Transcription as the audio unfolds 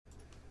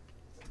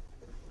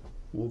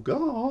Well,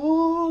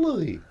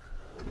 golly,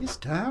 it's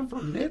time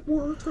for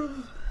Network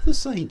of the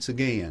Saints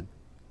again.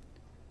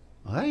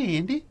 Hi,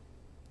 Andy.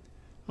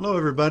 Hello,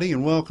 everybody,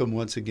 and welcome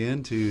once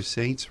again to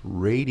Saints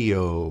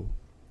Radio.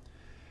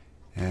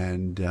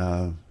 And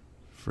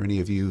for any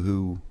of you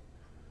who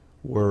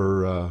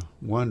were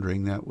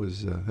wondering, that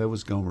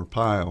was Gomer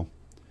Pyle.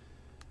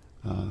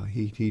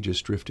 He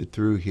just drifted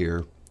through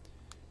here.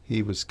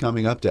 He was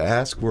coming up to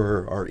ask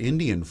where our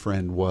Indian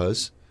friend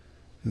was,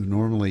 who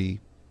normally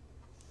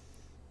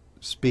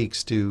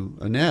speaks to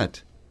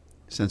Annette,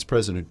 since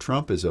President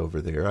Trump is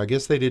over there. I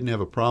guess they didn't have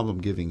a problem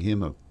giving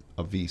him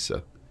a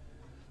visa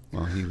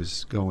while he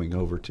was going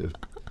over to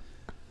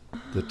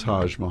the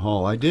Taj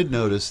Mahal. I did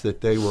notice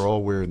that they were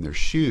all wearing their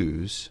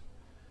shoes,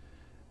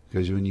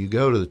 because when you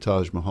go to the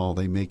Taj Mahal,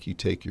 they make you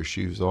take your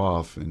shoes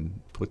off and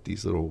put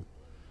these little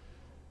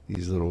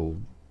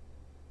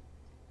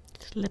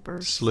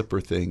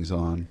slipper things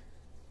on.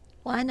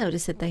 Well, I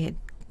noticed that they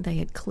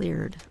had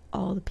cleared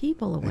all the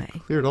people away. They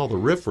cleared all the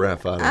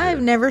riffraff out of there. I've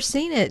never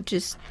seen it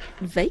just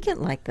vacant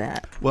like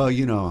that. Well,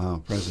 you know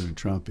how President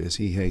Trump is.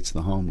 He hates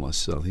the homeless,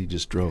 so he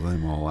just drove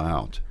them all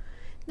out.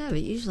 No, but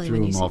usually threw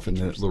when you them see off in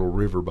that little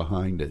river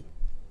behind it.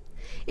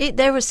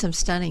 There was some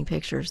stunning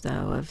pictures,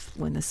 though, of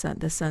when the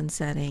sun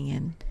setting,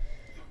 and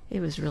it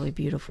was really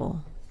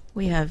beautiful.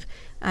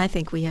 I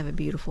think we have a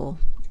beautiful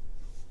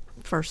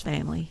first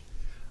family.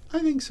 I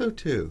think so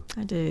too.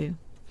 I do.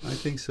 I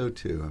think so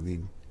too. I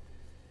mean,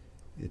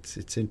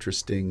 it's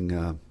interesting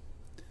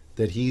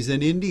that he's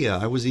in India.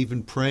 I was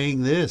even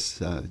praying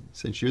this,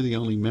 since you're the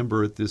only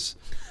member at this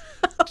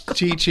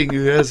teaching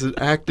who has an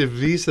active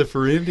visa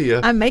for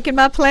India. I'm making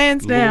my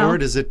plans now.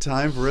 Lord, is it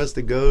time for us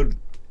to go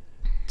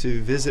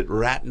to visit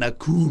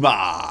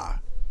Ratnakumar?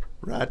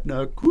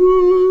 Ratnakumar.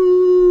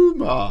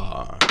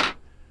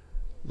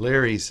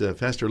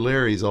 Pastor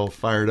Larry's all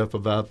fired up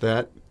about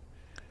that.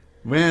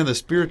 Man, the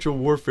spiritual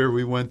warfare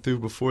we went through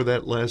before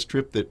that last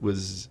trip, that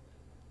was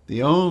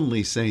the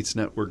only Saints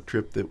Network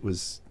trip that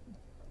was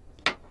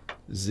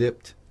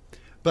zipped.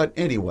 But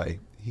anyway,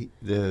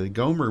 the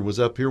Gomer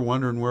was up here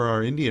wondering where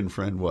our Indian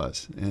friend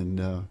was.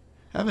 And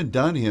haven't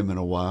done him in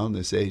a while in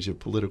this age of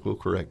political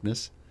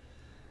correctness.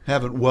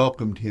 Haven't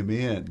welcomed him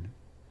in.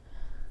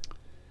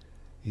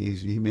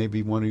 He may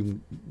be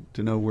wanting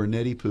to know where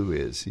Nettie Poo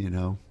is, you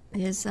know.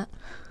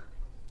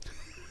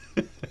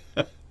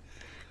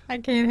 I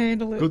can't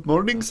handle it. Good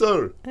morning,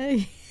 sir.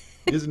 Hey.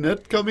 Is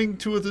Nett coming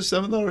to the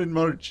seminar in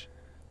March?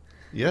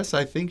 Yes,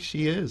 I think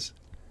she is.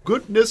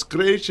 Goodness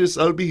gracious,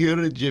 I'll be here in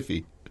a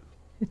jiffy.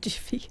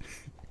 Jiffy.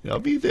 I'll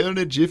be there in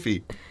a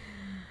jiffy.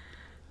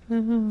 Oh,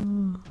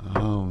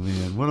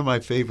 man. One of my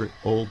favorite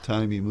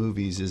old-timey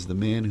movies is The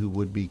Man Who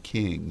Would Be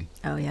King.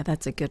 Oh, yeah,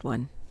 that's a good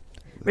one.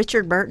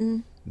 Richard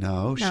Burton?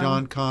 No,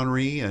 Sean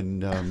Connery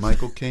and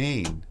Michael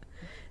Caine.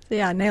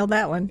 Yeah, I nailed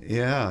that one.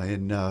 Yeah,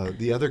 and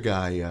the other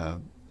guy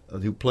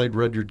who played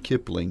Rudyard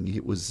Kipling,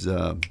 it was,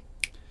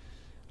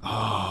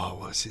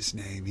 what's his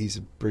name? He's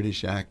a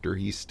British actor.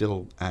 He's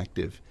still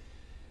active.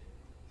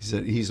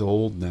 He's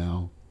old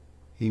now.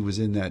 He was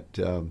in that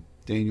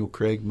Daniel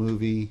Craig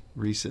movie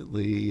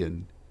recently,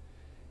 and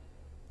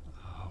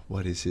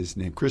what is his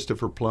name?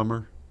 Christopher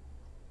Plummer.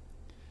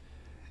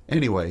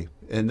 Anyway,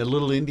 and the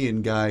little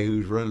Indian guy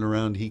who's running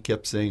around, he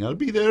kept saying, I'll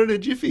be there in a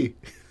jiffy.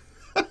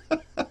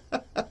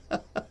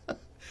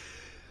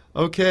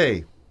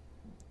 Okay.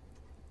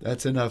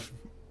 That's enough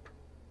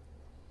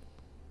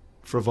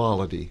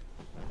frivolity.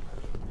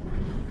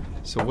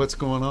 So what's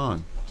going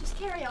on? Just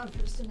carry on for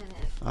just a minute.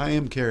 I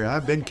am carrying.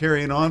 I've been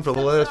carrying on for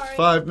the last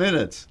 5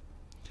 minutes.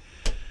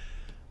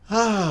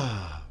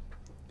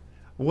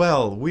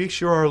 Well, we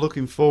sure are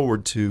looking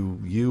forward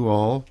to you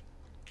all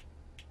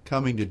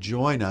coming to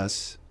join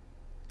us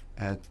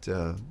at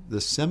the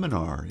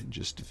seminar in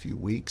just a few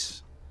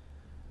weeks.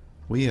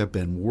 We have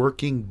been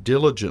working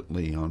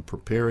diligently on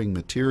preparing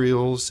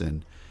materials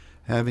and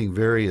having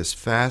various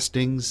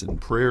fastings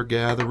and prayer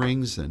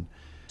gatherings, and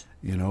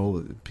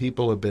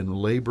people have been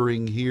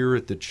laboring here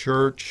at the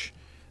church,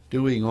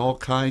 doing all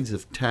kinds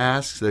of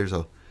tasks. There's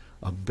a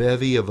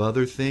bevy of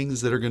other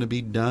things that are going to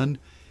be done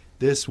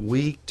this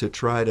week to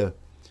try to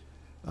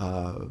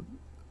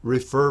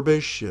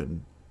refurbish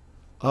and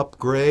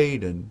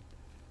upgrade and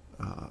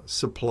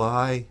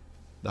supply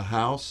the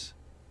house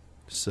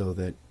so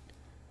that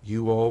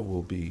you all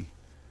will be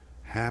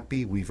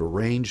happy. We've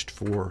arranged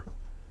for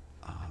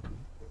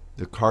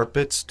the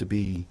carpets to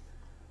be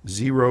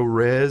zero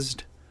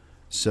resed,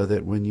 so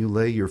that when you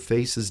lay your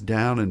faces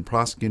down in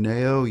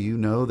proskuneo, you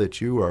know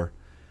that you are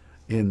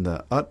in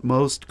the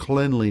utmost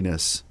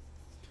cleanliness.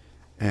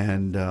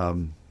 And,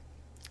 of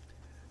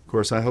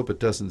course, I hope it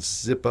doesn't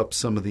zip up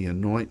some of the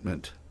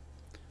anointment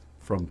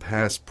from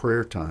past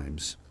prayer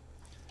times.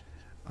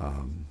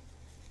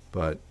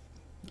 But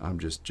I'm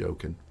just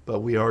joking.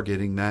 But we are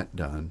getting that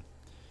done.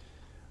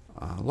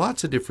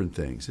 Lots of different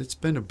things. It's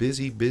been a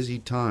busy, busy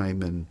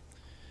time, and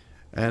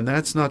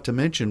that's not to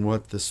mention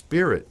what the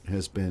Spirit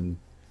has been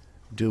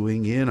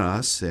doing in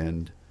us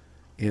and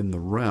in the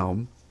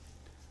realm.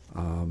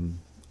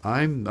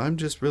 I'm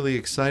just really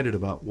excited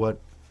about what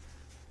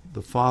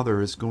the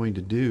Father is going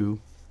to do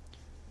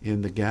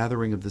in the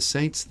gathering of the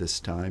saints this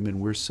time, and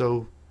we're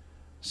so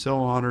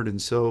honored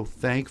and so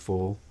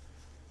thankful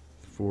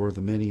for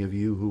the many of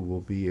you who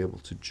will be able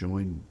to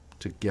join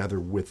together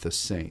with the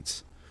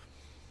saints.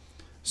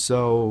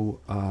 So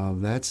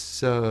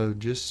that's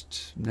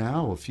just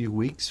now, a few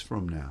weeks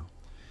from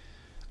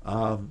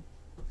now.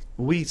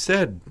 We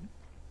said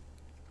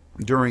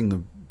during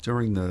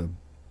the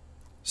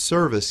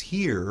service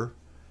here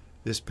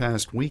this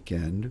past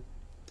weekend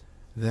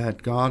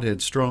that God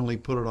had strongly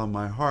put it on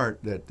my heart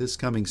that this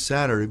coming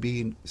Saturday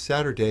being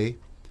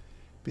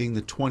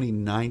the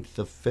 29th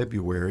of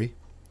February,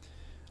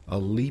 a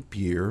leap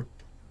year,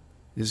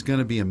 is going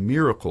to be a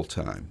miracle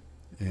time.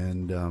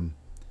 And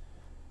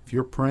if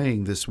you're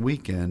praying this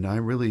weekend, I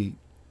really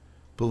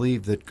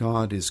believe that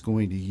God is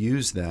going to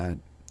use that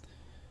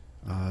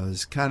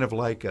as kind of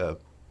like a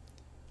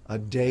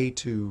day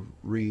to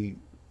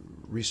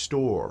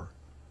restore,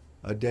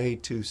 a day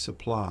to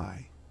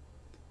supply,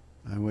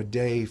 a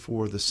day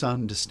for the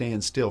sun to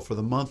stand still, for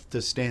the month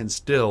to stand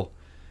still,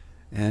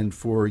 and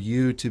for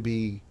you to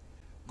be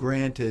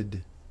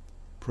granted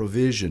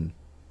provision.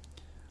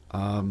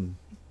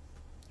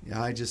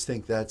 I just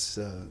think that's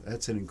an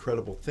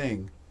incredible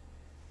thing.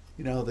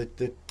 You know, that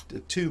the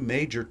two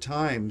major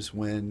times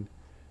when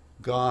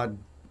God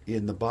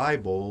in the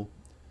Bible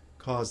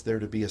caused there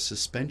to be a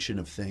suspension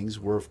of things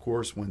were, of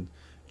course, when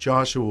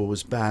Joshua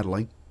was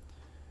battling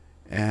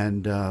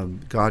and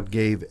God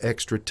gave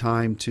extra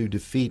time to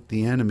defeat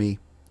the enemy.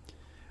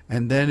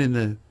 And then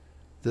in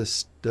the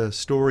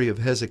story of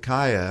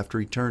Hezekiah, after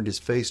he turned his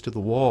face to the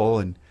wall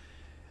and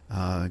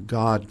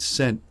God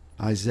sent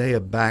Isaiah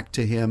back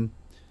to him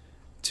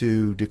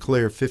to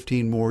declare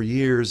 15 more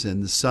years,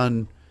 and the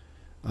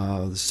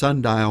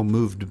sundial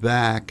moved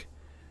back.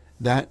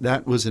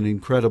 That was an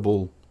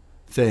incredible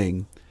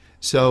thing.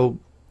 So,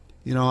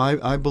 you know,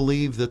 I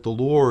believe that the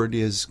Lord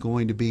is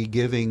going to be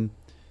giving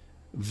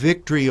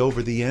victory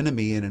over the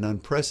enemy in an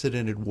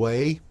unprecedented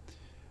way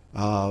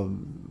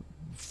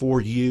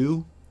for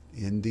you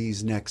in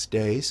these next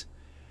days,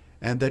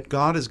 and that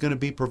God is going to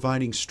be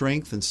providing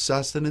strength and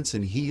sustenance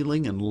and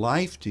healing and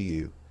life to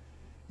you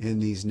in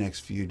these next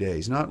few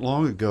days. Not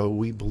long ago,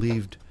 we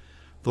believed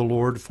the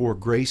Lord for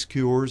grace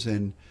cures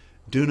and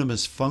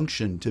dunamis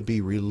function to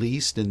be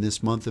released in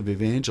this month of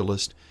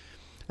Evangelist,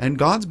 and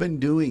God's been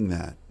doing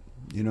that.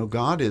 You know,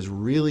 God has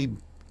really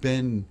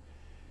been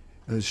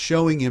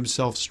showing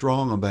himself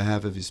strong on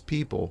behalf of his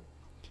people,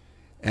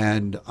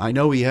 and I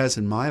know he has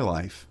in my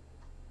life.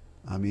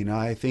 I mean,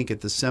 I think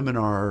at the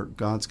seminar,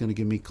 God's going to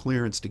give me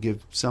clearance to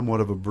give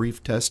somewhat of a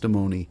brief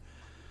testimony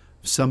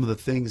of some of the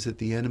things that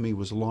the enemy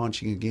was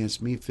launching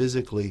against me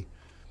physically,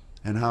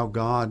 and how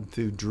God,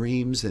 through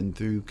dreams and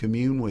through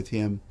commune with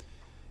him,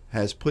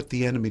 has put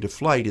the enemy to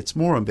flight. It's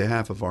more on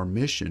behalf of our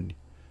mission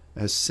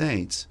as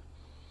saints.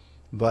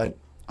 But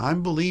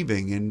I'm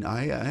believing, and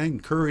I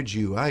encourage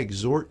you, I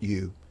exhort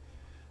you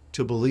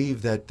to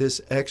believe that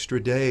this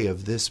extra day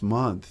of this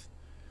month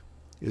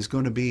is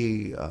going to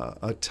be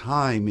a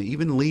time,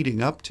 even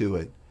leading up to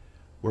it,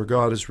 where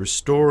God is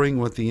restoring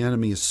what the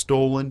enemy has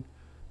stolen,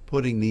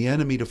 putting the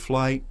enemy to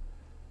flight,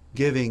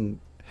 giving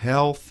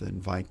health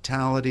and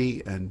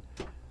vitality and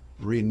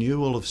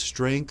renewal of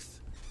strength.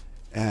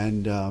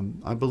 And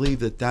I believe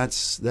that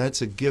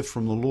that's a gift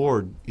from the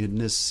Lord in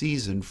this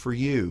season for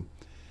you,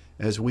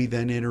 as we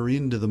then enter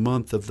into the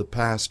month of the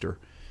pastor.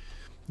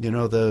 You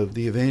know,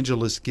 the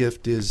evangelist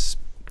gift is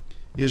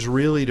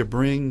really to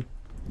bring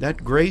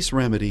that grace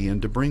remedy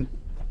and to bring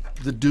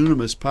the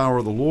dunamis power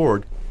of the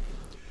Lord.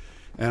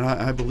 And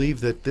I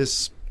believe that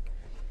this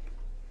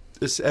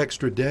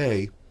extra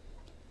day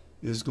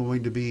is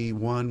going to be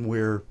one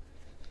where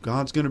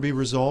God's going to be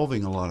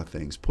resolving a lot of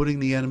things, putting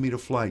the enemy to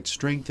flight,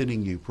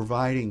 strengthening you,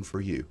 providing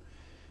for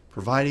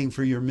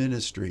your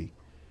ministry,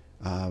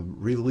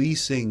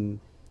 releasing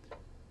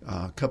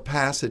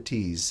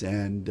capacities,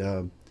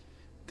 and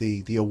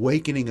the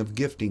awakening of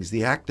giftings,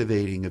 the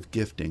activating of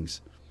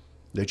giftings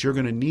that you're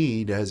going to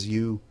need as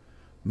you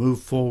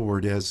move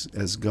forward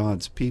as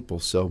God's people.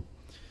 So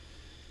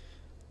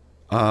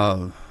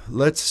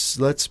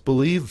let's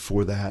believe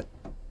for that.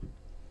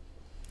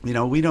 You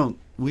know, we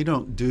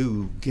don't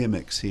do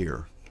gimmicks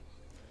here.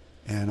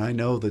 And I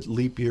know that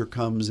leap year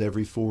comes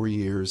every 4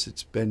 years.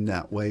 It's been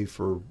that way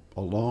for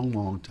a long,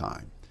 long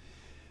time.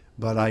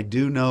 But I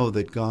do know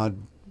that God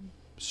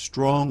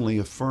strongly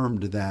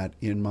affirmed that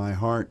in my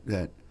heart,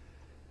 that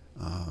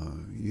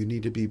you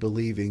need to be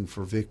believing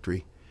for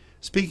victory.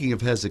 Speaking of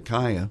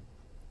Hezekiah,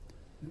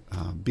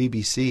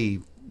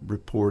 BBC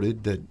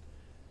reported that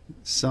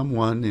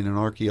someone in an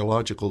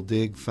archaeological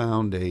dig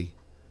found a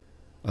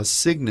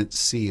signet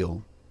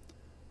seal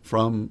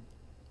from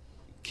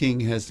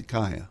King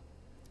Hezekiah,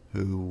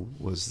 who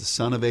was the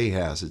son of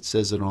Ahaz. It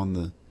says it on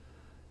the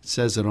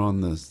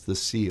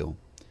seal,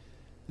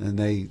 and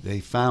they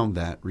found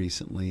that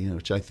recently,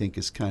 which I think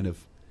is kind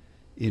of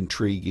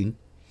intriguing.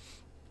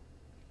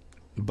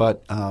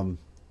 But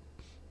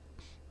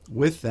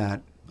with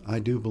that, I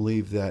do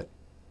believe that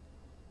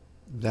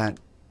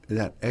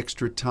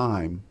extra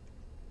time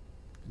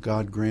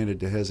God granted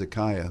to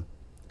Hezekiah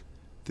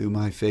through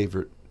my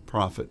favorite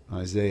prophet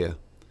Isaiah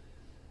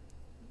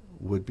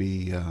would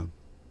be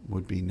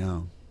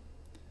known.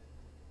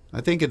 I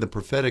think in the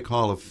prophetic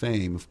hall of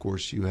fame, of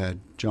course, you had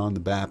John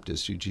the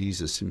Baptist, who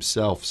Jesus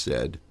himself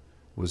said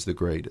was the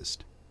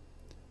greatest.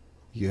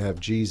 You have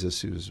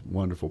Jesus, who's a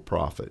wonderful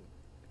prophet.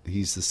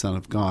 He's the Son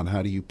of God.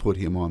 How do you put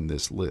him on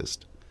this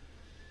list?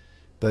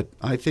 But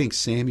I think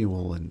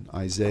Samuel and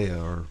Isaiah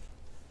are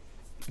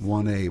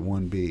 1A,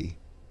 1B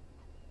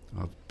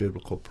of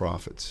biblical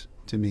prophets,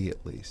 to me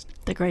at least.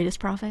 The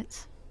greatest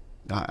prophets?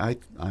 I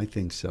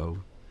think so.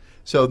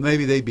 So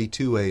maybe they'd be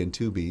 2A and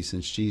 2B,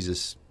 since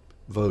Jesus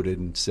voted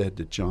and said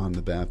that John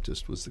the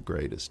Baptist was the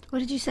greatest. What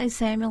did you say,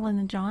 Samuel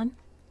and John?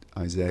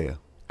 Isaiah.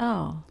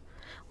 Oh.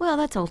 Well,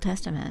 that's Old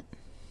Testament.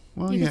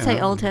 Well, You could say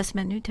Old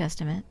Testament, New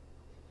Testament.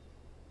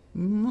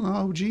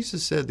 No,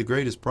 Jesus said the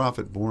greatest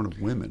prophet born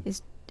of women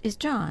Is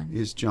John.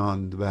 is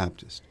John the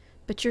Baptist.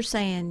 But you're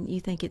saying you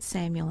think it's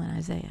Samuel and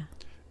Isaiah.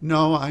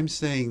 No, I'm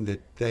saying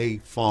that they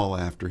fall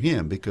after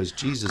him because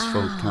Jesus'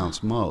 vote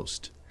counts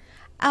most.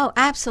 Oh,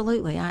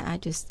 absolutely.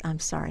 I'm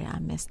sorry I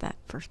missed that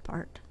first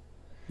part.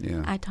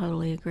 Yeah. I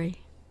totally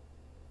agree.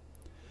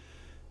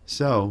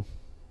 So,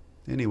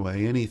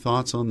 anyway, any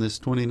thoughts on this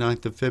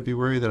 29th of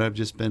February that I've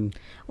just been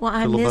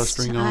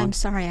filibustering on? I'm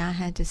sorry I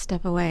had to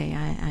step away.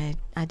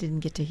 I didn't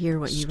get to hear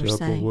what you were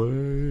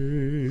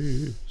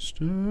saying.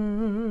 Step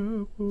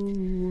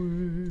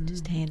away.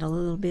 Just handle a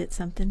little bit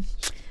something.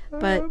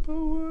 But Step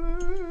away.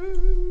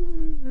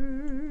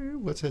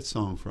 What's that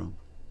song from?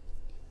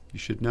 You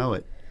should know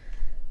it.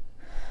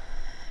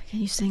 can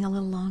you sing a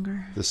little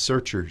longer? The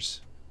Searchers,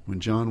 when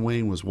John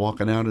Wayne was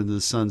walking out into the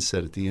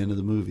sunset at the end of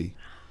the movie,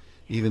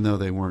 even though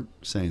they weren't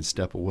saying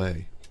step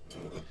away.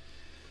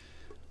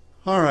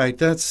 All right,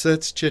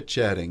 that's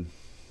chit-chatting.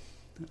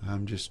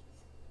 I'm just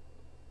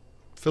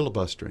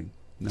filibustering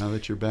now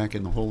that you're back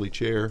in the holy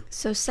chair.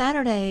 So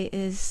Saturday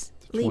is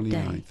Leap Day.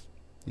 29th.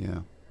 Yeah.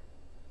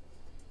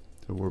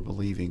 So we're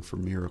believing for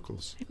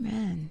miracles,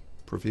 Amen.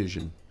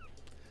 provision.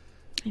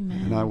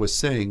 Amen. And I was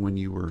saying when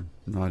you were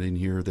not in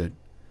here that,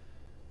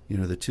 you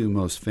know, the two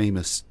most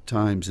famous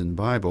times in the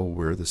Bible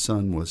where the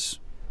sun was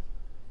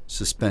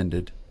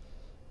suspended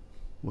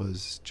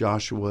was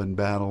Joshua in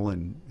battle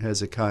and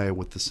Hezekiah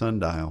with the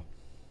sundial.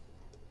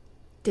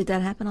 Did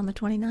that happen on the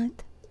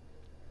 29th?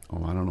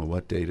 Oh, I don't know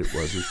what date it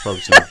was. It was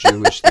probably some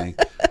Jewish thing.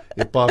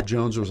 If Bob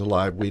Jones was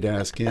alive, we'd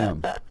ask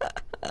him.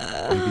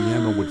 Maybe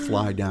Emma would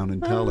fly down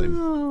and tell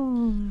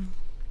him.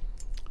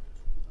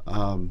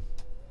 Now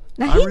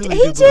I really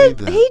do believe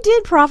that. he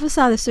did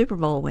prophesy the Super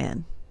Bowl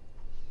win.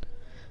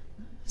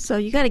 So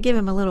you got to give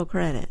him a little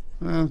credit.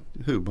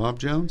 Who, Bob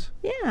Jones?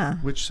 Yeah.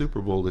 Which Super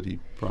Bowl did he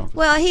prophesy?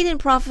 Well, he didn't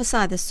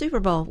prophesy the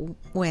Super Bowl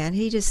win.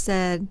 He just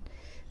said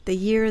the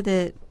year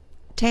that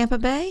Tampa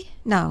Bay?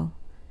 No.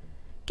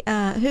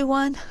 Who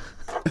won?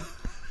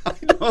 I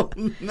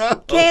don't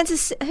know.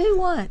 Who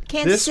won?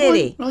 Kansas This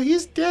City. one? No,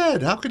 he's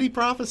dead. How could he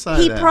prophesy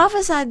He that?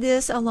 prophesied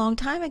this a long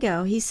time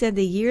ago. He said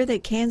the year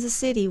that Kansas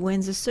City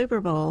wins the Super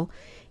Bowl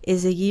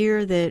is a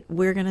year that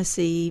we're going to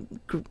see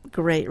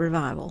great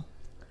revival.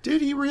 Did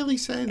he really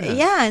say that?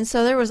 Yeah, and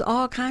so there was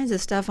all kinds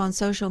of stuff on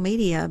social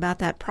media about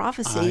that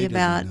prophecy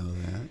about didn't know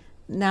that.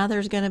 now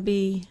there's going to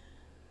be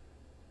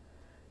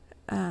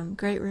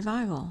great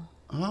revival.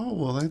 Oh,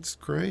 well, that's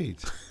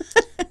great.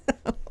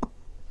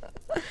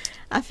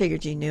 I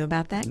figured you knew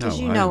about that because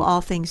No, you know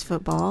all things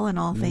football and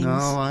all things.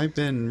 No, I've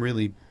been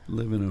really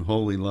living a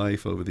holy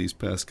life over these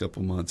past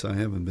couple months. I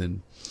haven't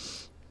been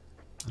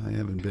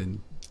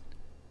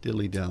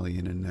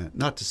dilly-dallying in that.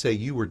 Not to say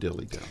you were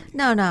dilly-dallying.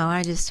 No,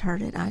 I just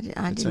heard it. I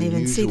It's didn't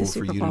even see the unusual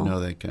Super for you Bowl. to know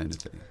that kind of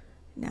thing.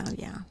 No,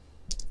 yeah.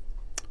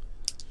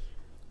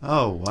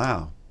 Oh,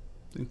 wow.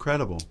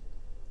 Incredible.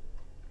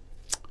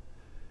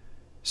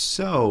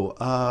 So,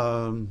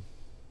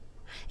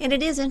 And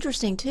it is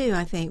interesting, too,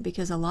 I think,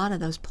 because a lot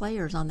of those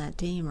players on that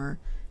team are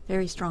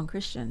very strong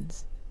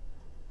Christians.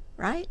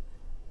 Right?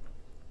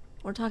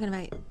 We're talking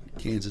about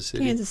Kansas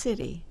City. Kansas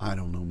City. I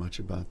don't know much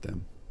about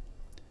them.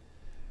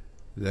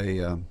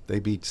 They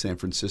beat San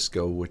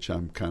Francisco, which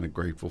I'm kind of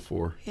grateful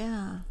for.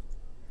 Yeah.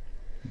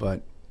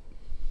 But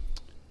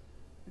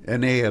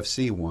an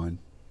AFC won,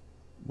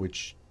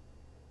 which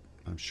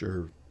I'm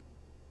sure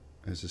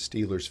as a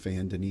Steelers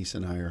fan, Denise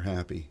and I are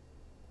happy.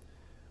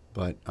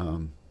 But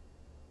I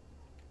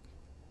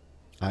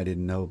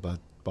didn't know about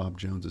Bob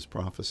Jones's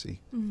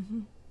prophecy. Mm-hmm.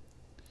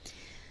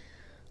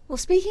 Well,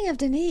 speaking of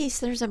Denise,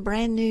 there's a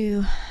brand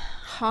new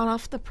hot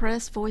off the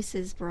press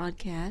Voices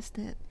broadcast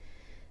that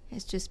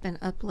has just been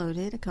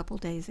uploaded a couple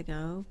days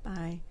ago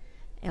by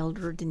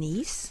Elder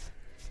Denise.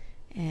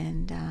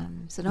 And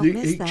so don't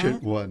miss that. The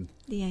ancient one.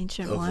 The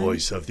ancient The one.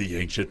 voice of the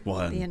ancient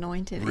one. The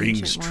anointed rings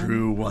ancient one.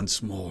 true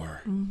once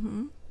more.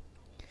 Mm-hmm.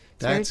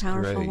 That's very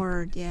powerful great.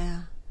 word,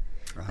 yeah.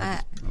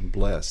 I'm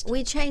blessed.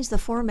 We changed the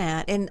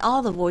format, and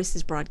all the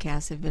Voices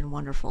broadcasts have been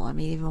wonderful. I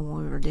mean, even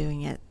when we were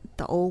doing it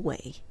the old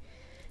way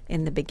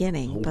in the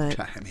beginning.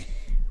 Old-timey.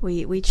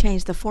 We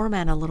changed the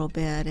format a little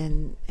bit,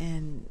 and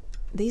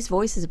these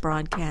Voices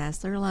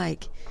broadcasts, they're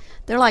like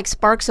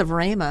sparks of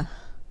Rhema.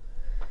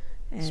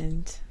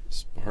 and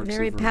Sparks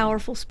very of rain.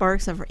 powerful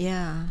sparks of,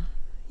 yeah.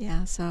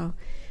 So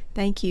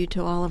thank you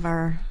to all of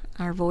our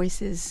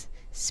voices,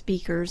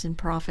 speakers and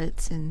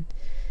prophets and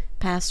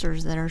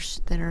pastors that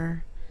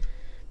are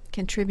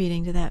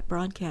contributing to that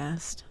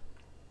broadcast.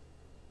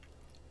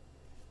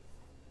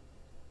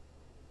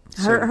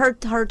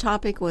 Her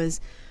topic was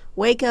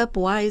wake up,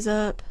 wise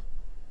up.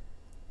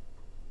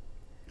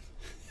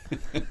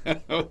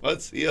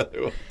 What's the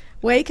other one?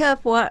 Wake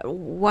up,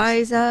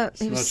 wise up.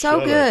 It's it was not so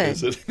shut good. up,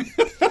 is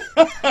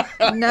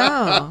it?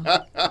 No.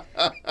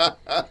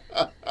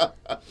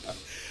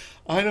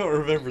 I don't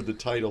remember the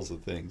titles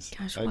of things.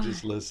 Gosh, I why?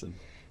 just listen.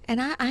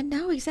 And I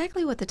know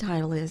exactly what the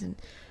title is. And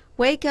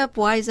wake up,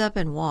 wise up,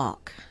 and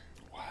walk.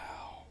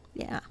 Wow.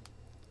 Yeah.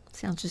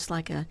 Sounds just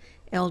like a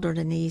Elder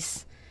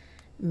Denise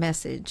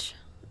message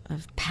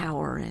of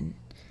power and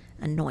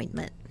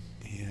anointment.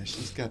 Yeah,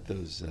 she's got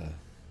those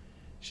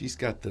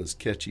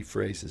catchy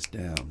phrases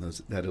down.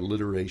 That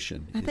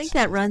alliteration. I think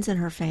that runs in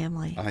her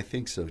family. I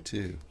think so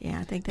too. Yeah,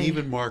 I think they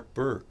Even Mark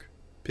Burke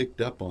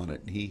picked up on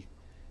it. And he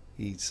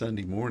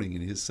Sunday morning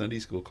in his Sunday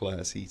school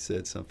class, he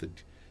said something.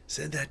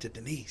 Send that to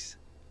Denise.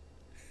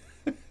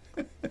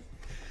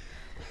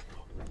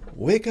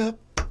 Wake up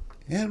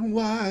and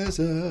wise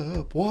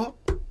up, walk.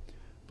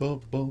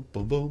 Boom, boom,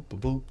 boom, boom, boom,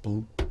 boom,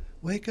 boom.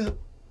 Wake up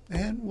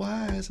and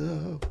wise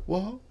up,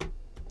 walk.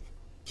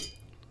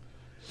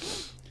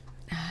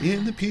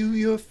 In the pew,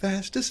 you're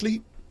fast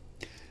asleep.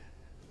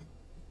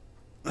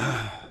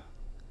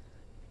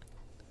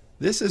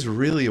 This is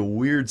really a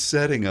weird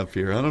setting up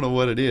here. I don't know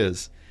what it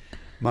is.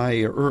 My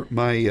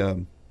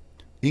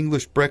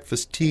English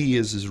breakfast tea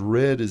is as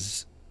red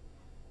as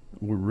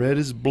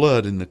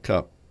blood in the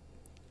cup,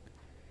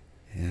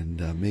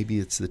 and maybe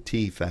it's the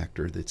tea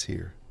factor that's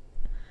here.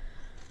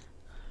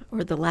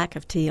 Or the lack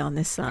of tea on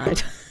this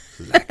side.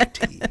 Lack of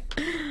tea.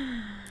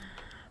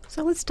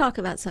 So let's talk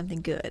about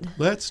something good.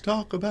 Let's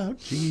talk about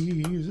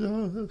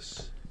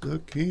Jesus, the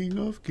King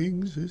of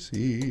Kings is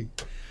He.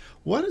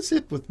 What is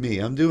it with me?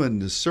 I'm doing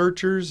the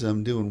Searchers.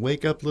 I'm doing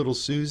Wake Up Little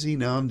Susie.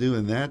 Now I'm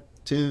doing that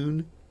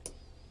tune.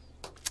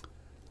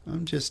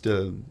 I'm just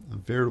a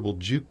veritable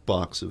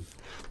jukebox of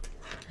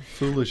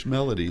foolish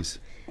melodies.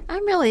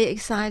 I'm really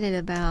excited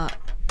about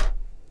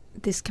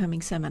this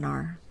coming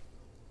seminar.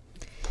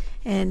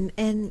 And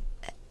I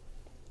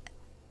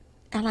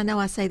know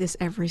I say this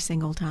every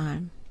single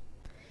time,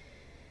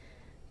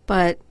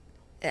 but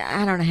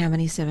I don't know how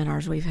many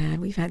seminars we've had.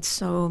 We've had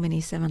so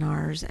many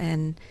seminars,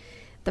 and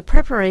the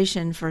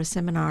preparation for a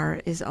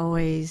seminar is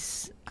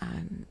always,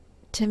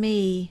 to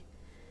me,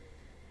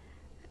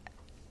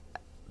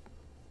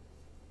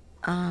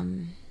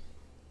 in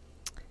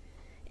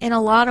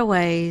a lot of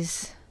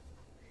ways,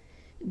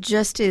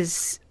 just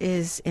as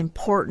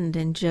important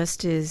and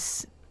just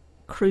as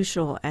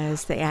crucial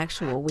as the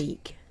actual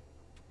week.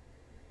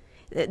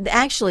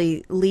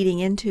 Actually leading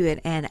into it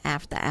and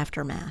after the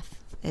aftermath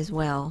as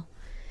well.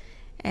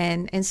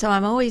 And so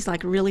I'm always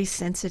like really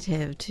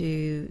sensitive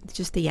to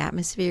just the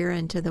atmosphere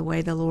and to the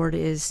way the Lord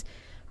is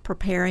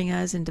preparing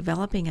us and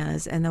developing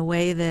us, and the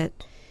way that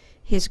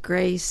His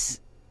grace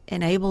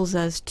enables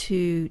us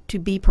to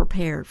be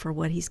prepared for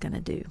what He's going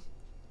to do.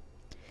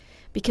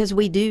 Because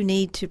we do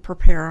need to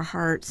prepare our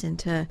hearts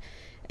into,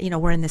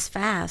 we're in this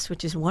fast,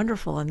 which is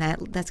wonderful, and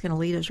that's going to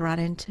lead us right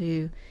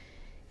into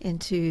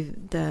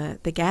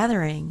the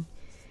gathering.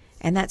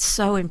 And that's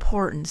so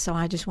important. So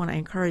I just want to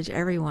encourage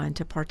everyone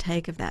to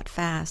partake of that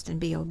fast and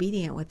be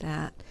obedient with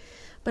that.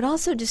 But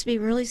also just be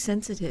really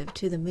sensitive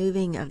to the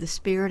moving of the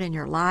Spirit in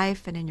your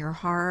life and in your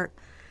heart,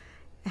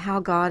 how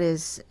God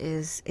is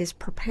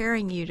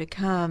preparing you to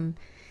come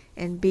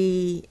and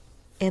be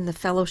in the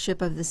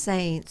fellowship of the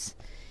saints,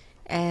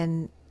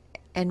 and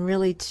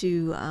really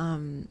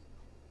to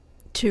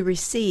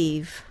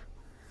receive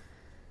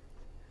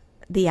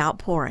the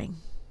outpouring.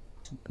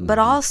 Mm-hmm. But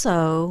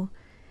also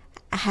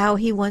how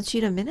He wants you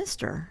to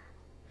minister.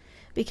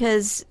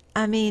 Because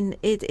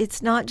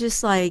it's not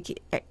just like,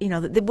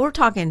 we're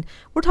talking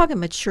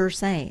mature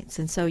saints,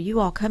 and so you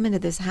all come into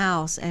this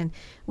house and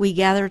we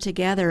gather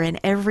together, and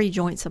every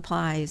joint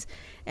supplies.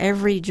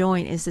 Every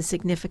joint is a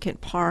significant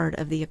part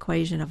of the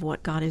equation of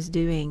what God is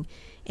doing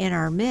in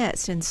our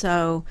midst. And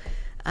so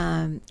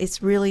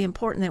it's really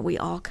important that we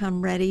all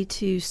come ready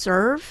to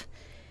serve,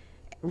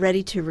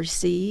 ready to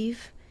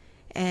receive,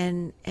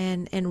 and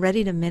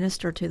ready to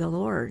minister to the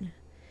Lord.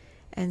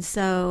 And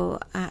so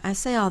I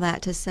say all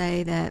that to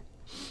say that,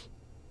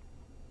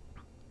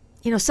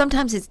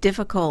 sometimes it's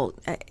difficult.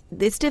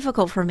 It's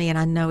difficult for me, and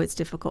I know it's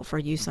difficult for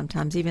you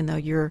sometimes, even though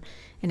you're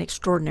an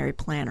extraordinary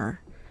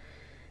planner.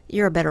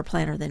 You're a better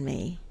planner than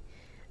me.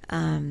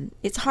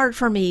 It's hard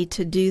for me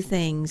to do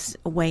things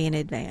way in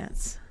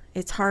advance.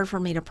 It's hard for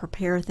me to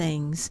prepare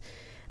things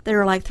that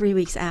are like 3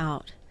 weeks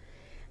out.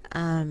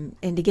 And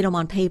to get them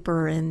on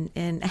paper,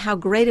 and how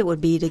great it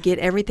would be to get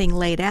everything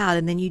laid out,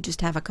 and then you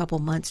just have a couple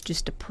months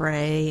just to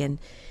pray and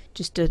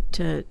just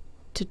to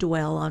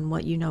dwell on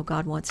what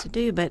God wants to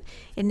do. But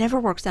it never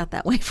works out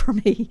that way for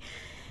me,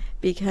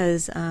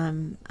 because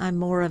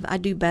I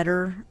do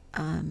better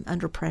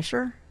under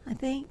pressure, I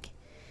think.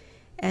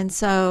 And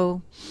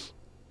so,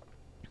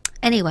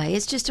 anyway,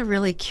 it's just a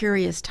really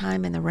curious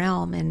time in the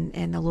realm,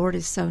 and the Lord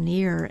is so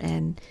near,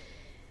 and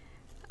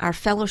our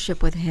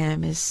fellowship with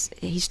him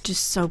he's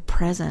just so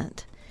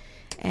present.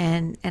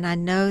 And I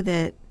know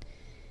that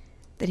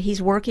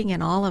he's working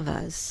in all of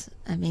us.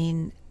 I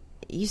mean,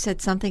 you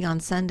said something on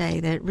Sunday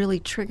that really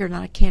triggered, and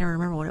I can't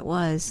remember what it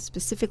was,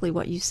 specifically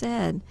what you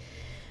said,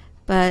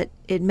 but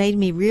it made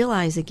me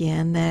realize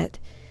again that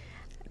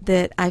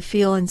I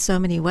feel in so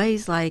many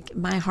ways like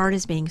my heart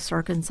is being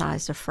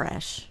circumcised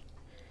afresh.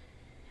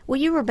 Well,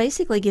 you were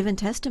basically giving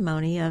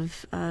testimony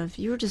of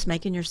you were just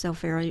making yourself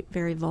very,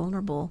 very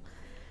vulnerable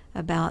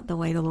about the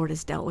way the Lord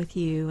has dealt with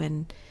you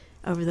and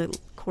over the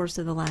course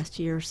of the last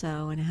year or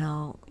so, and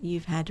how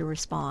you've had to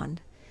respond.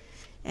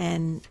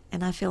 And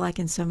I feel like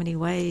in so many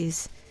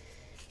ways,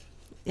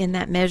 in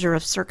that measure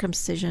of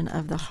circumcision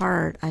of the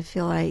heart, I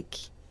feel like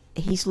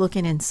he's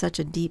looking in such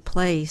a deep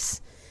place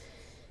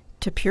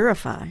to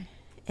purify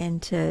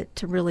and to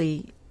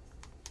really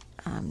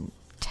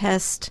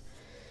test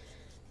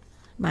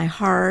my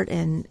heart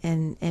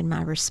and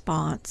my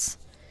response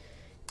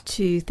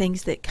to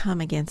things that come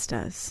against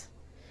us,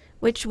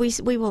 which we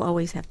will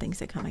always have things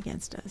that come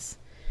against us.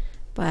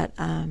 But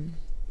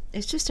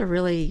it's just a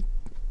really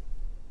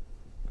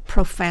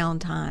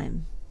profound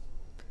time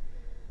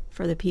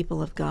for the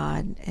people of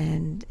God,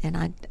 and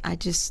I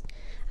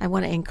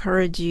want to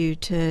encourage you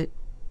to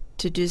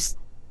just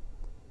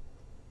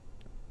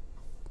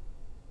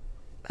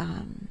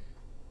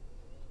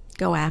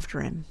go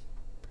after him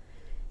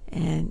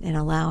and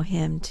allow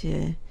him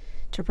to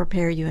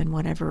prepare you in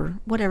whatever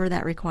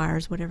that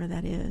requires, whatever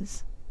that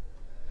is.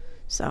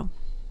 So,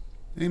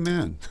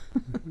 amen.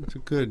 It's a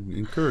good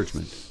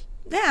encouragement.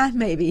 Yeah,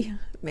 maybe.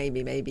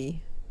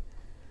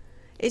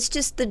 It's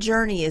just the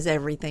journey is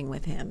everything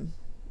with him.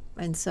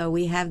 And so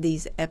we have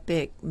these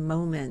epic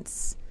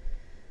moments,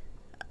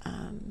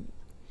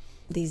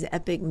 these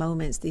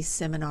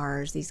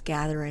seminars, these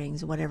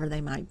gatherings, whatever they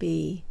might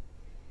be.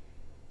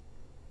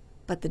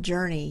 But the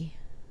journey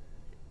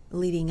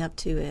leading up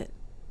to it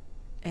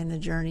and the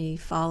journey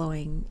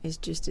following is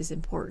just as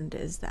important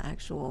as the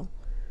actual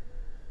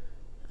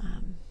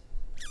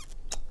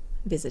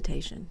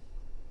visitation.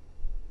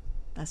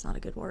 That's not a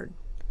good word.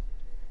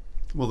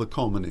 Well, the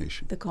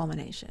culmination. The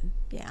culmination,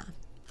 yeah.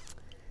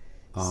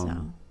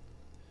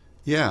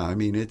 Yeah, I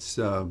mean, it's,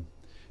 to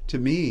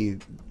me,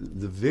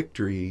 the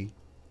victory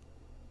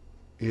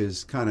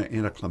is kind of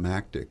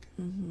anticlimactic.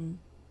 Mm-hmm.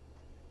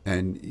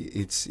 And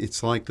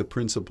it's like the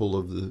principle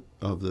of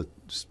the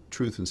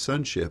truth and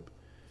sonship.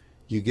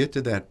 You get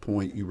to that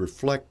point, you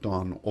reflect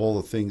on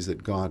all the things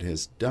that God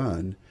has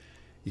done,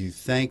 you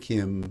thank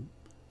him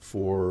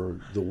for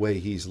the way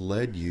he's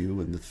led you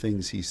and the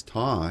things he's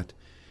taught,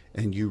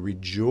 and you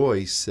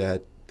rejoice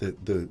at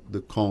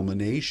the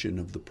culmination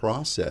of the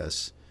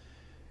process.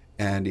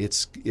 And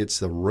it's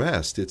the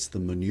rest, it's the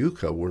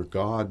manuka where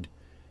God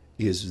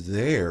is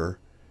there.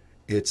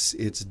 It's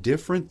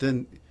different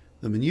than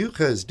the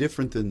manuka is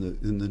different than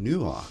the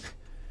nuach,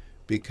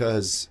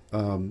 because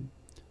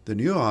the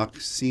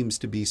nuach seems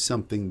to be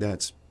something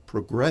that's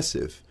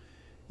progressive.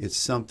 It's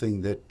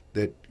something that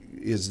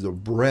is the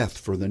breath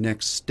for the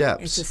next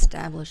steps. It's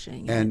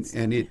establishing.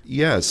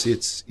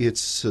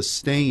 It's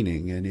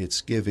sustaining, and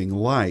it's giving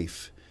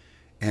life,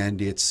 and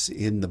it's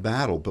in the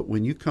battle. But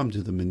when you come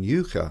to the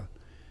manuka,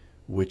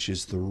 which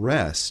is the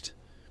rest,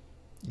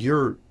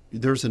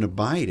 there's an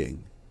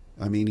abiding.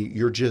 I mean,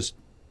 you're just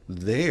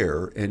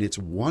there, and it's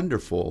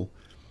wonderful,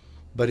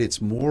 but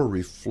it's more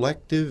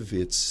reflective.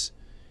 It's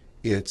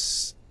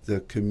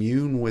the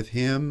commune with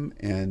him,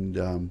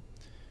 and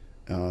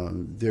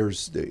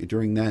there's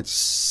during that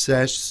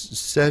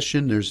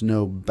session, there's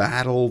no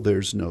battle,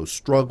 there's no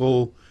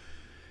struggle,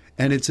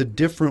 and it's a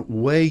different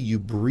way you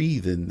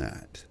breathe in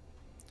that.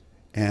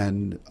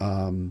 And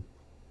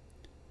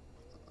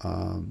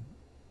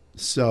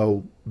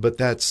so, but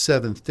that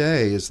seventh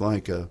day is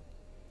like a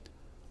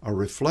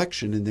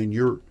reflection, and then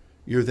you're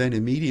then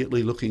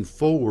immediately looking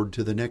forward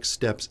to the next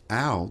steps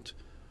out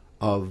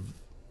of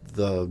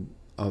the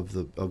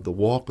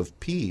walk of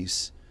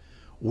peace,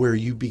 where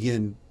you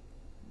begin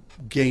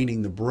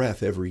gaining the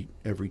breath every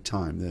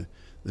time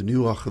the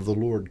nuach of the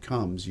Lord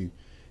comes. You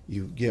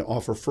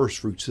offer first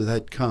fruits, so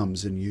that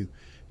comes, and you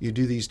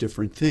do these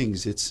different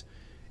things. It's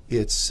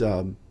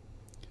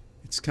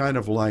kind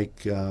of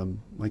like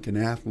an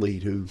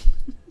athlete who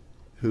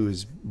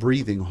is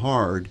breathing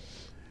hard,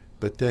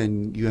 but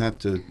then you have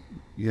to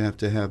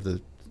have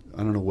the,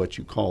 I don't know what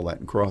you call that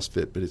in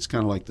CrossFit, but it's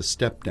kind of like the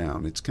step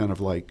down. It's kind of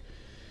like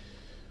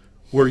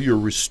where you're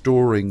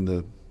restoring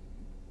the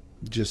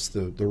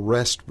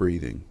rest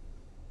breathing.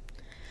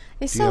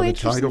 It's Do you so have a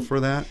interesting. title for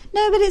that?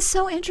 No, but it's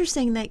so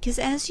interesting that, because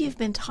as you've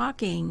been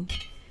talking,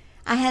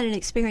 I had an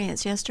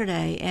experience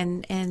yesterday,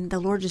 and the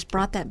Lord just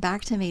brought that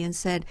back to me and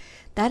said,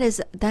 that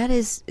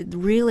is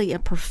really a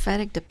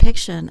prophetic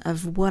depiction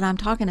of what I'm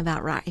talking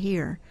about right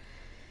here.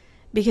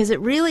 Because it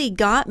really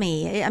got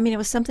me. I mean, it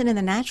was something in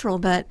the natural,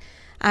 but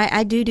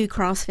I do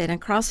CrossFit,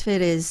 and CrossFit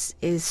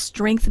is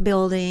strength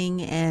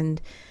building,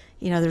 and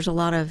there's a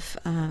lot of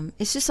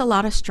it's just a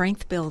lot of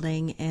strength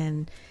building,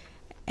 and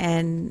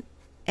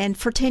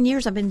for 10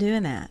 years I've been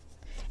doing that,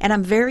 and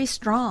I'm very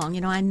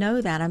strong. I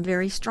know that I'm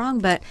very strong.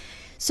 But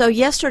so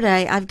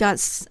yesterday I've got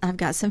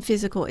some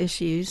physical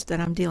issues that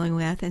I'm dealing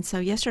with, and so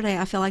yesterday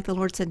I feel like the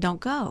Lord said, "Don't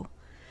go,"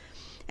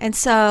 and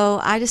so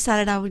I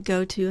decided I would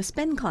go to a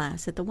spin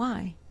class at the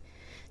Y.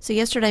 So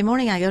yesterday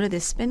morning I go to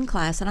this spin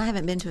class, and I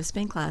haven't been to a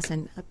spin class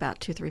in about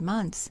 2-3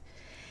 months.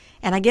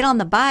 And I get on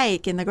the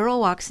bike, and the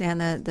girl walks in,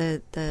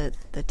 the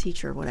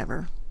teacher,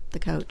 whatever, the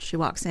coach. She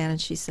walks in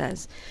and she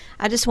says,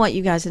 "I just want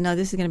you guys to know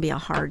this is going to be a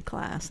hard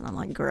class." And I'm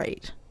like,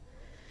 great.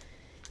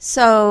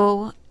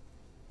 So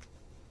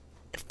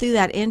through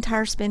that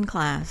entire spin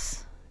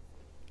class,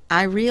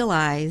 I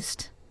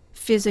realized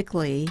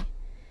physically,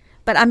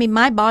 but I mean,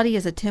 my body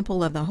is a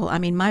temple of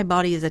my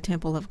body is a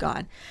temple of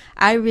God.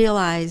 I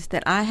realized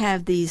that I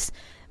have these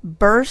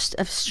bursts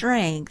of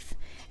strength,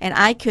 and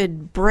I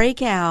could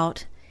break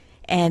out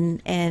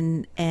and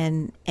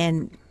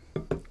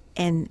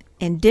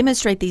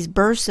demonstrate these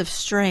bursts of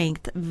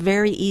strength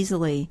very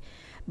easily,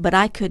 but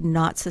I could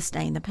not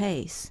sustain the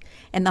pace.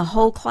 And the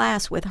whole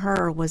class with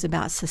her was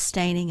about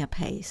sustaining a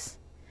pace.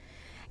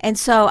 And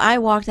so I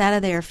walked out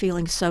of there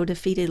feeling so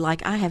defeated,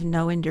 like I have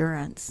no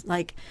endurance.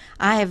 Like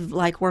I have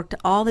worked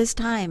all this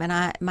time,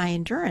 and my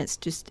endurance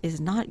just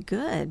is not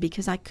good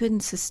because I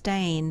couldn't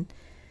sustain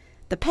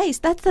the pace.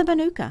 That's the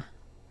Manuka.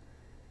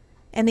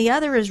 And the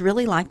other is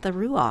really like the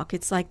Ruach.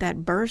 It's like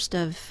that burst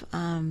of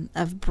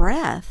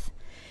breath.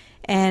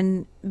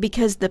 And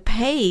because the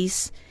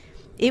pace,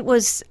 it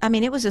was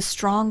a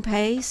strong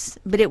pace,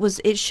 but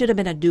it should have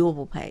been a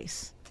doable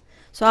pace.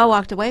 So I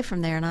walked away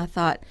from there and I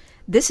thought,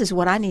 this is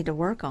what I need to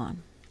work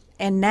on.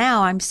 And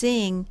now I'm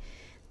seeing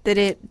that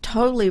it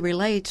totally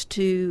relates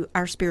to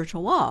our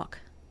spiritual walk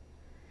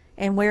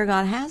and where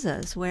God has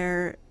us,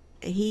 where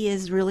He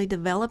is really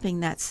developing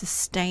that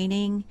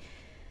sustaining,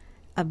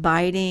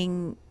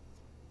 abiding.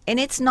 And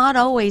it's not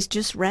always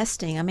just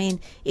resting. I mean,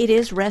 it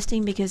is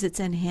resting because it's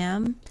in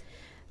Him,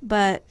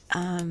 but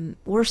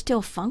we're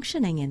still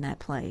functioning in that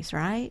place,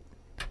 right?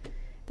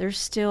 There's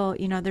still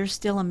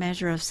a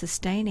measure of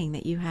sustaining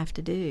that you have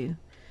to do.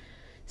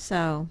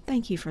 So,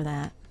 thank you for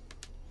that.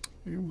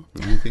 You're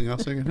welcome. Anything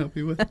else I can help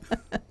you with?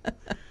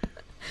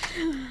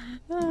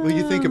 Well,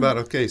 you think about,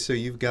 okay, so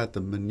you've got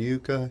the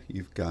Manuka,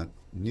 you've got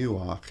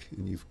Nuach,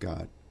 and you've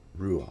got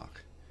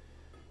Ruach.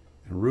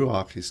 And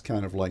Ruach is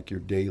kind of like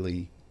your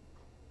daily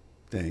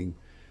thing,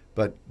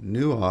 but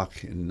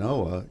Nuach in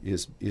Noah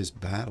is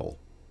battle.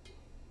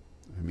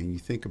 I mean, you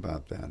think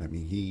about that. I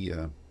mean,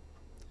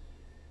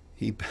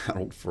 he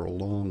battled for a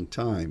long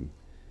time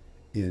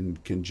in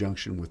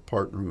conjunction with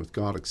partnering with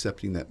God,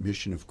 accepting that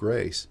mission of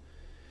grace.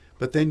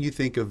 But then you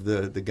think of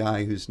the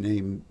guy whose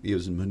name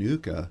is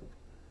Manuka,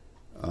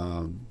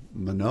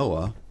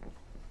 Manoah,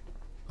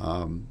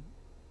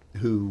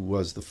 who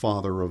was the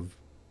father of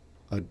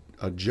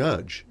a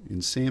judge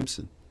in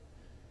Samson.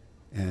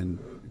 And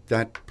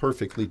that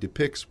perfectly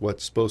depicts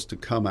what's supposed to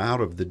come out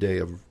of the day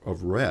of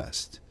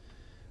rest,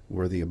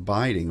 where the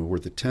abiding, or where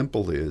the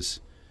temple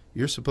is.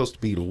 You're supposed to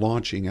be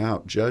launching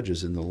out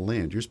judges in the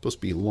land. You're supposed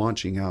to be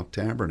launching out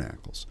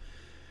tabernacles.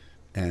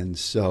 And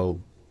so,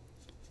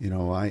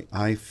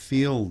 I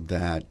feel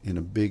that in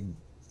a big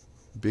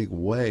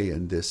way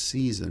in this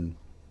season.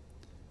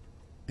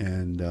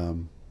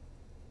 And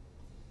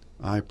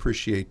I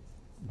appreciate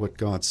what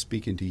God's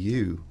speaking to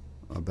you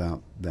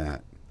about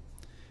that.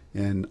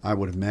 And I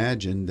would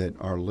imagine that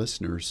our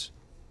listeners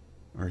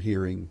are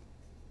hearing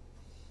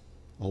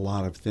a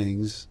lot of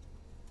things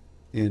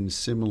in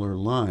similar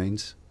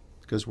lines,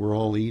 because we're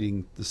all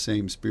eating the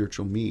same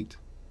spiritual meat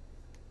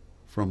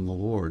from the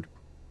Lord.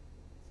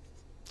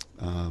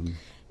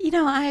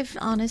 I've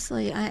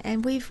honestly,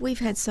 and we've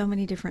had so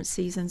many different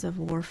seasons of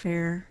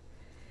warfare,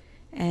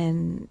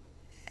 and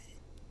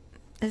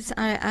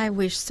I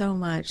wish so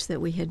much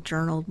that we had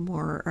journaled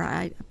more, or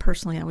I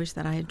wish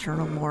that I had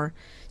journaled more,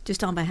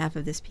 just on behalf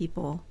of this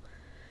people,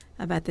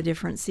 about the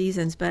different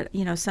seasons. But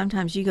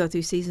sometimes you go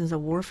through seasons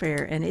of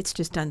warfare, and it's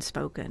just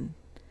unspoken,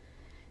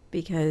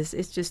 because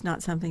it's just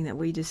not something that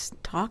we just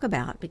talk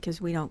about,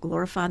 because we don't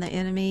glorify the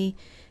enemy.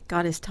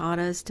 God has taught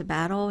us to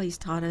battle. He's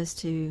taught us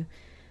to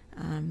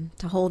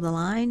hold the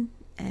line,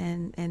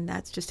 and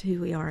that's just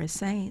who we are as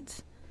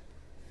saints.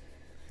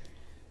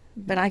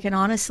 But I can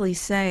honestly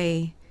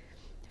say,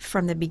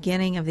 from the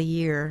beginning of the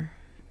year,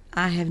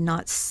 I have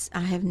not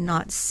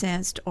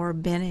sensed or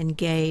been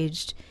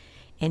engaged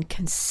in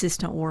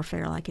consistent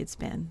warfare like it's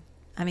been.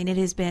 I mean, it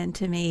has been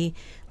to me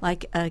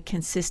like a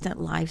consistent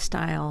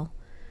lifestyle.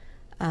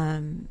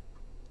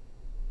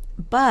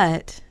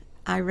 But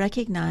I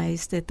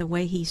recognize that the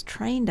way He's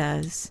trained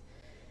us,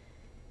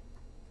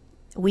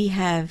 we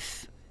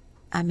have,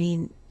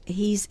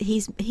 He's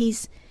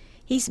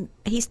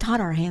taught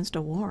our hands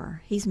to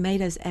war. He's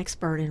made us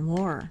expert in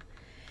war.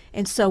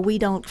 And so we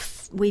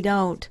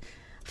don't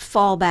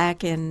fall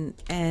back and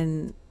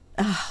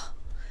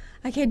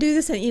I can't do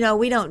this. And,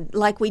 we don't,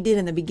 like we did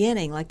in the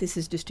beginning, like, this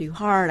is just too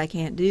hard. I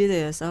can't do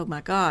this. Oh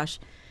my gosh.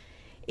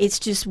 It's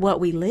just what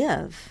we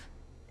live.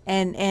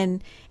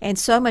 And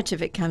so much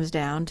of it comes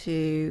down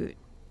to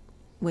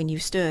when you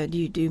stood,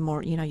 you do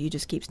more, you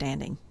just keep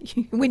standing.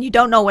 When you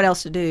don't know what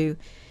else to do,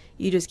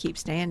 you just keep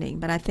standing.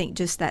 But I think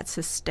just that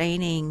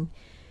sustaining,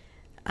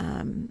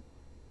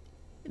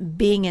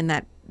 being in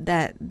that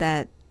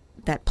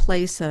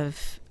place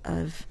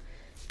of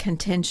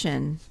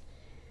contention,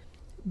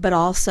 but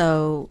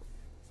also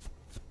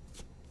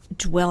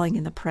dwelling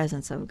in the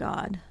presence of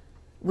God,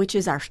 which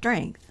is our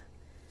strength,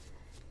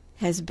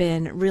 has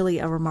been really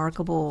a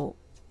remarkable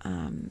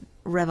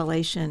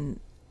revelation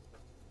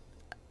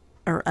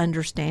or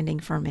understanding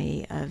for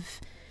me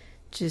of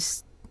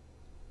just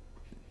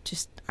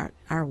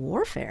our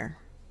warfare.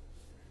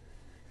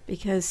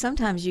 Because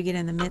sometimes you get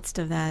in the midst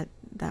of that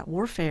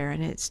warfare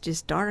and it's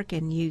just dark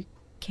and you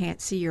can't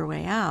see your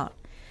way out.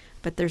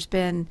 But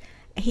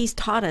He's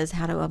taught us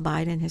how to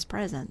abide in His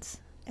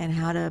presence and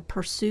how to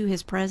pursue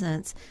His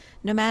presence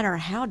no matter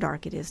how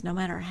dark it is, no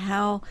matter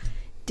how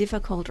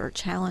difficult or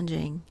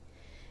challenging.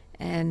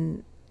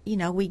 And,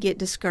 we get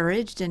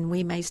discouraged and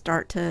we may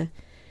start to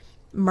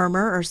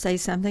murmur or say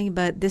something,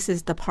 but this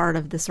is the part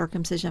of the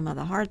circumcision of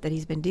the heart that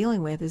He's been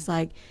dealing with. Is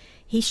like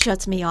He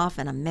shuts me off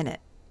in a minute.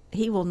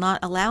 He will not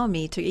allow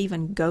me to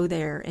even go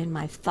there in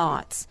my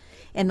thoughts,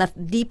 in the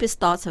deepest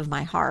thoughts of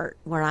my heart,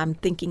 where I'm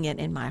thinking it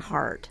in my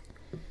heart.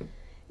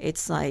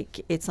 It's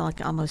like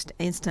almost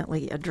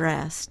instantly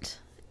addressed,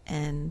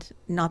 and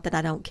not that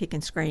I don't kick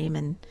and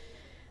scream,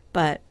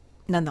 but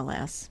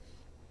nonetheless.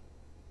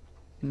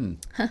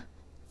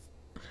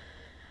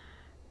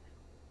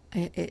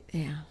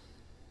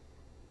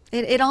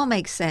 It all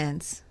makes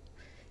sense.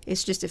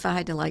 It's just if I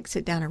had to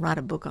sit down and write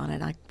a book on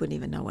it, I wouldn't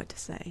even know what to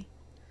say.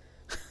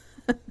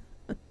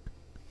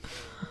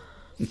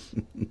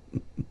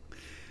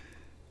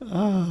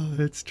 Oh,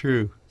 that's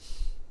true.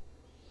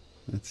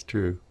 That's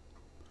true.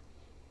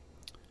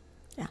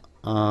 Yeah.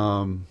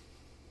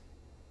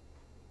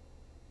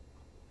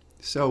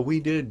 So we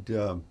did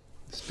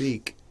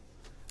speak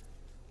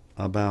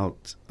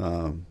about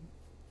a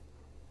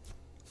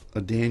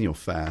Daniel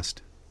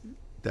fast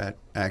that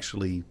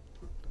actually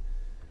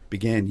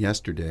began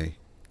yesterday.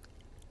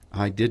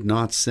 I did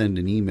not send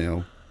an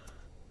email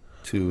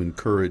to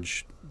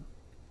encourage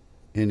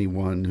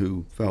anyone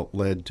who felt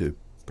led to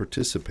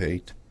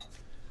participate,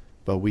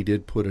 but we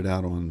did put it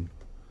out on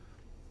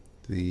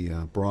the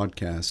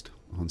broadcast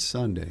on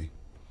Sunday.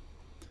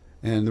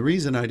 And the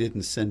reason I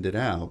didn't send it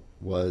out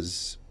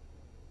was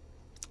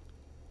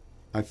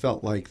I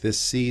felt like this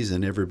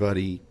season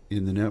everybody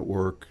in the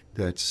network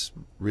that's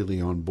really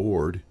on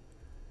board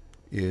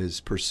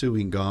is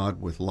pursuing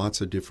God with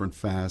lots of different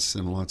fasts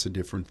and lots of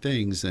different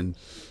things. And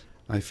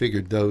I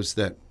figured those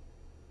that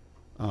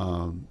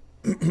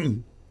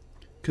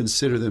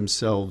consider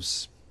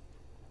themselves,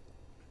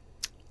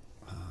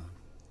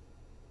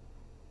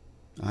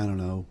 I don't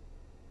know,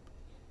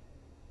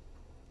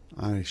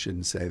 I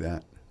shouldn't say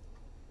that.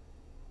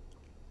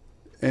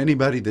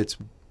 Anybody that's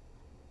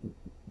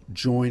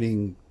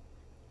joining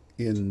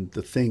in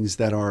the things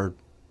that our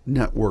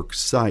network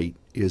site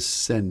is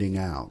sending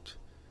out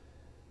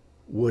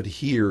would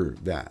hear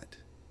that.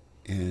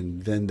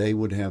 And then they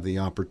would have the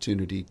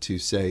opportunity to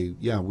say,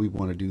 yeah, we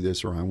want to do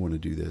this, or I want to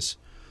do this,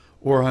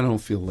 or I don't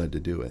feel led to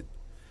do it.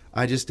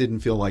 I just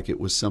didn't feel like it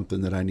was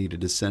something that I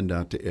needed to send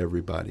out to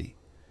everybody.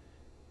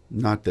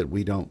 Not that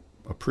we don't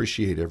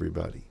appreciate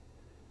everybody,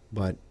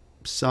 but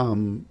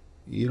some,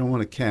 you don't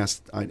want to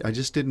cast. I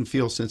just didn't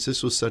feel, since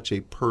this was such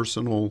a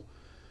personal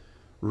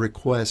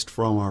request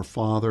from our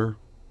Father,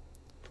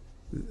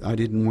 I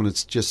didn't want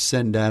to just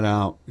send that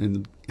out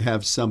and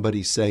have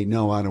somebody say,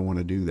 no, I don't want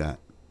to do that.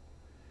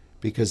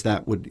 Because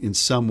that would, in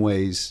some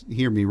ways,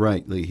 hear me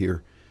rightly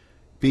here,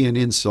 be an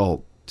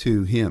insult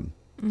to Him.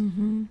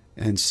 Mm-hmm.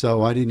 And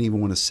so I didn't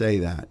even want to say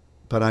that.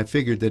 But I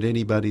figured that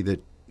anybody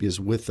that is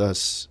with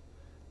us,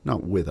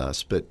 not with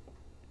us, but,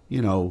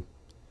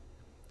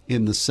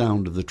 in the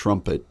sound of the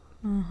trumpet,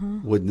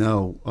 would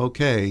know,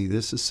 okay,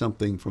 this is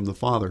something from the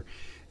Father.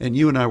 And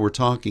you and I were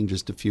talking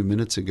just a few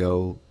minutes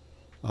ago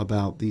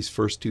about these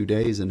first 2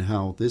 days and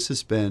how this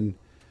has been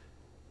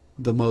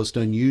the most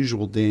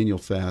unusual Daniel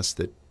fast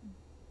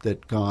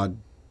that God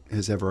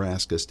has ever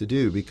asked us to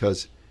do,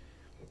 because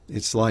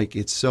it's like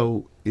it's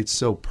so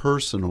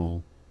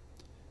personal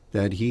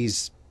that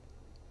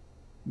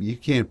you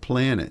can't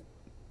plan it.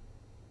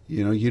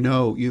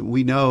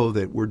 We know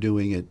that we're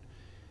doing it,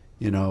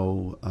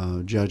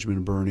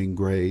 judgment, burning,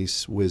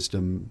 grace,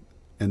 wisdom,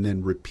 and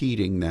then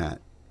repeating that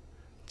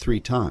 3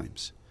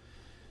 times,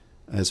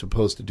 as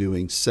opposed to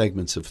doing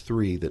segments of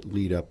 3 that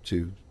lead up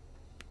to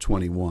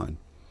 21.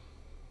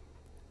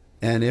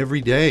 And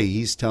every day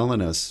He's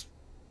telling us,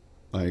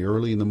 like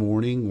early in the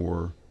morning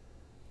or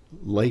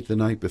late the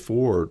night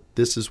before,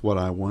 this is what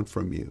I want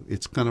from you.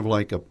 It's kind of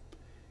like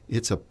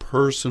it's a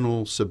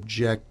personal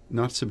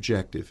not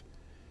subjective.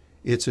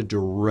 It's a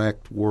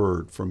direct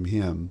word from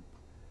Him.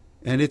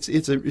 And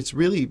it's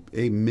really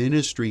a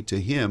ministry to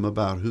Him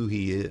about who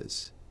He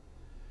is.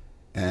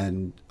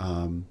 And,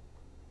 I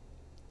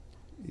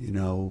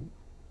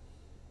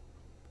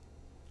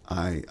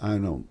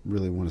don't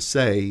really want to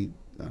say,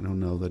 I don't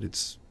know that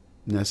it's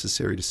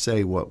necessary to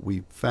say what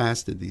we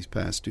fasted these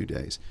past 2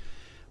 days.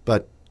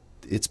 But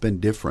it's been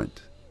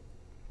different.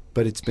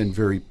 But it's been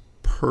very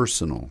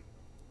personal.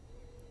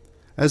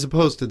 As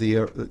opposed to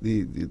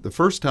the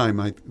first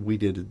time we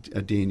did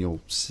a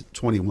Daniel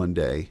 21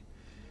 day,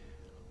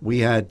 we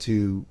had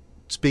to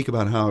speak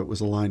about how it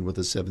was aligned with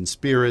the seven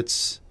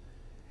spirits.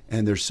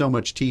 And there's so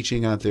much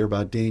teaching out there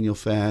about Daniel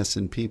fast,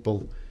 and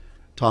people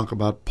talk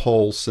about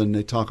pulse, and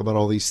they talk about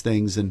all these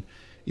things. And,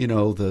 you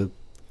know, the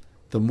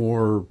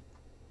more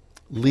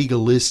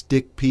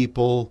legalistic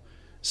people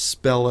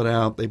spell it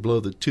out. They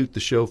toot the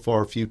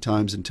shofar a few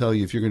times and tell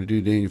you, if you're going to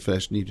do Daniel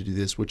fast, you need to do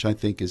this, which I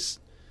think is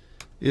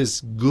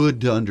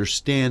good to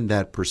understand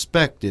that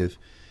perspective.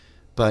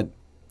 But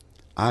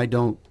I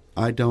don't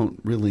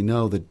really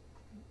know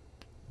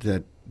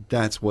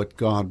that's what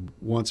God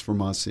wants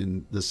from us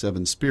in the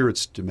seven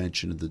spirits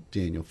dimension of the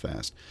Daniel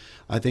fast.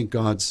 I think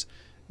God's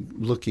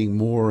looking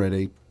more at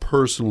a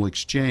personal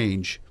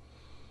exchange,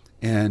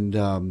 and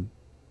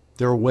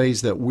there are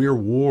ways that we're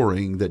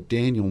warring that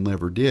Daniel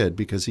never did,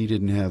 because he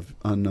didn't have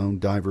unknown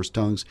diverse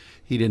tongues.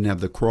 He didn't have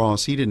the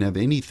cross. He didn't have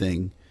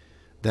anything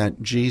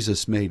that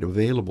Jesus made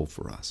available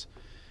for us.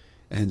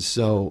 And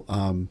so,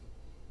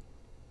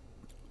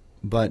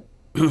 but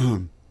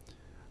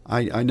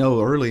I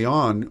know early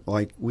on,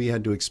 like, we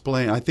had to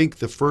explain. I think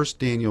the first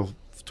Daniel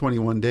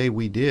 21 day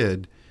we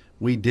did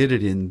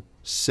it in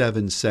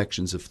 7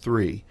 sections of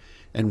 3.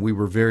 And we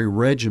were very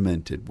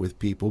regimented with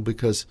people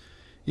because,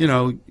 you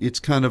know, it's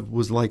kind of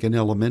was like an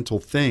elemental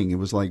thing. It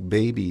was like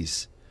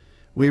babies.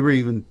 We were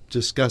even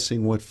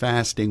discussing what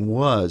fasting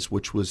was,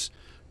 which was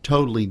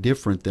totally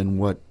different than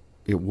what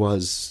it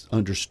was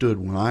understood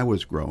when I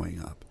was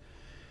growing up.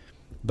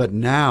 But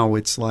now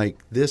it's like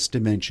this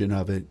dimension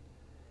of it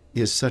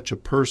is such a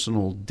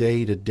personal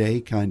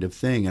day-to-day kind of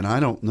thing. And I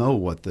don't know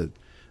what the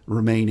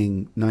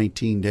remaining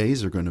 19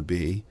 days are going to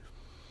be,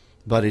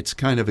 but it's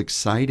kind of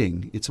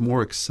exciting. It's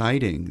more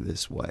exciting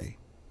this way.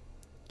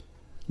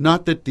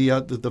 Not that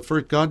the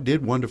first God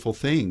did wonderful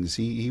things.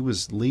 He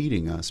was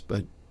leading us,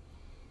 but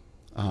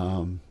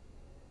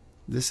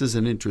this is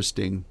an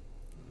interesting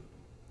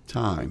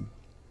time.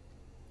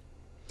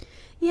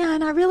 Yeah,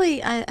 and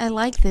I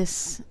like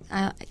this,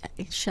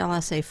 shall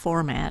I say,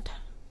 format.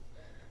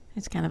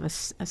 It's kind of a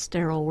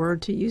sterile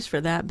word to use for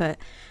that, but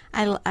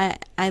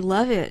I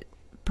love it,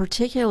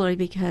 particularly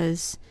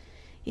because,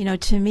 you know,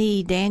 to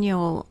me,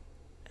 Daniel,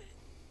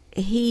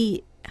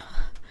 he's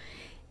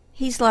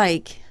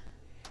like,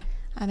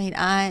 I mean,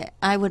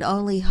 I would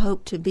only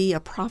hope to be a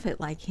prophet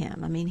like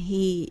him. I mean,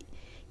 he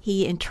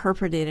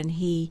interpreted, and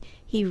he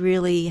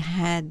really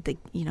had the,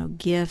 you know,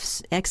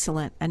 gifts,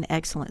 an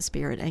excellent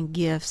spirit and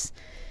gifts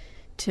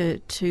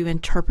to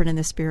interpret in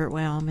the spirit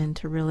realm and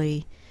to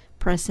really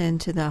press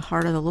into the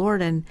heart of the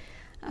Lord. And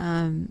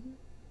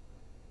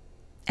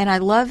I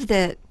love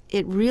that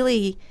it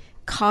really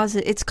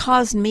it's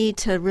caused me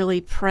to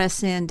really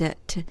press in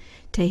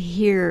to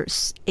hear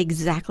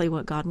exactly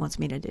what God wants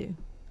me to do.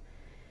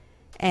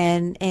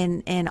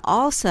 And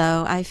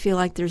also I feel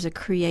like there's a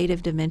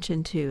creative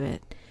dimension to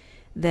it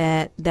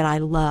that I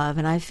love.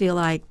 And I feel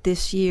like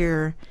this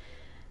year,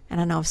 and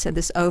I know I've said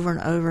this over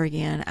and over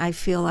again, I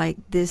feel like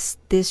this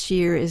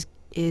year is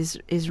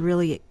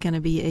really going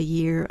to be a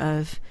year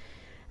of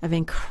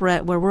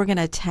where we're going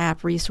to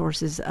tap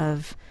resources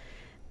of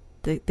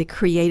the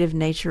creative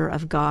nature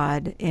of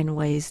God in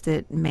ways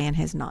that man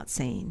has not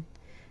seen.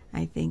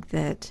 I think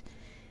that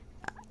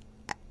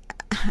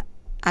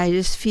I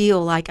just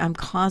feel like I'm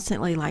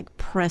constantly like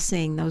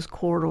pressing those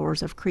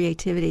corridors of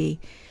creativity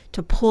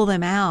to pull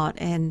them out,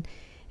 and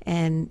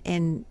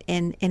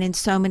in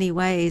so many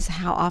ways,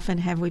 how often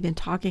have we been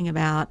talking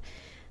about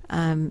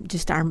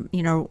just our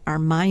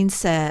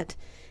mindset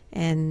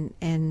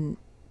and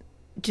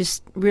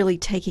just really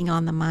taking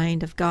on the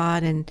mind of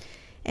God, and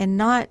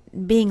not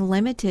being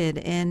limited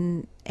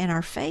in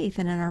our faith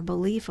and in our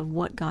belief of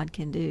what God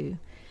can do.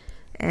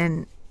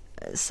 And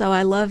so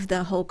I love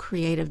the whole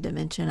creative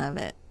dimension of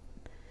it,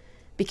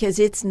 because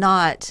it's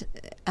not,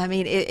 I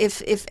mean,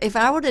 if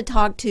I were to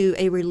talk to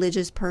a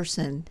religious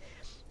person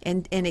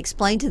and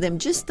explain to them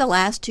just the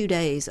last 2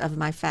 days of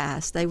my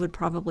fast, they would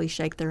probably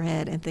shake their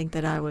head and think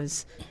that I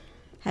was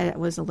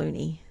a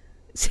loony.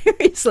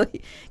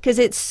 Seriously, because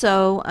it's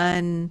so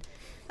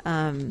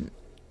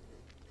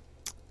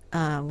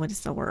what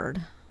is the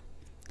word?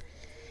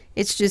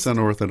 It's just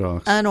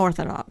unorthodox.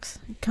 Unorthodox,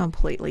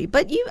 completely.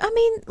 But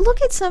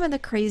look at some of the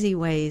crazy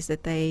ways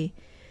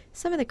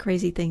some of the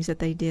crazy things that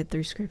they did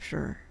through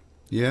Scripture.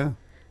 Yeah.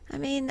 I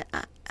mean,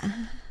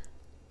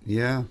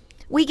 yeah.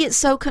 We get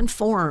so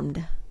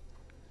conformed,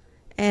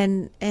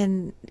 and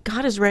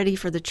God is ready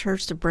for the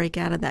church to break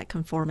out of that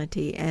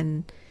conformity,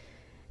 and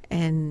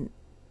I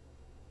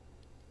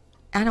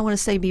don't want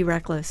to say be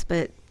reckless,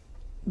 but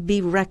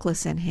be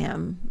reckless in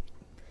Him,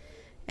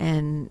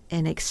 and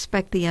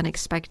expect the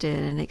unexpected,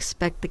 and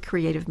expect the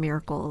creative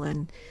miracle,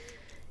 and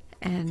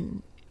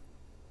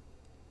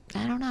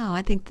I don't know.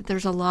 I think that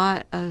there's a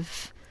lot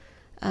of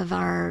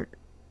our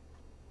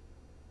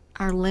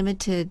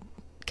limited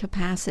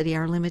capacity,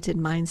 our limited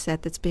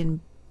mindset that's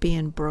been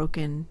being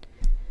broken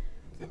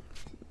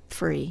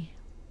free.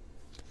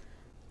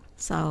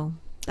 So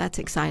that's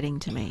exciting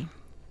to me.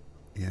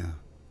 Yeah.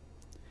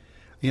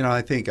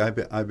 I think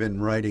I've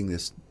been writing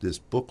this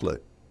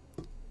booklet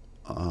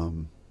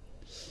on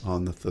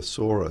the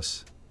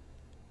thesaurus,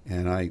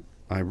 and I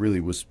really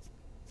was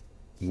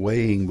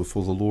weighing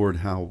before the Lord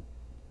how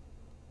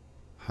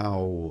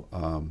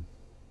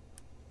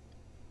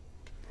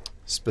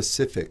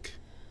specific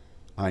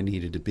I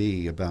needed to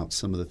be about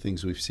some of the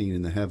things we've seen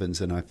in the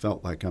heavens, and I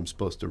felt like I'm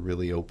supposed to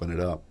really open it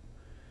up.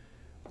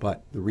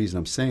 But the reason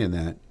I'm saying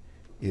that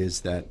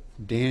is that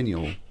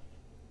Daniel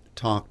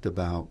talked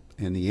about,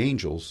 and the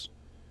angels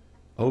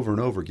over and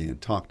over again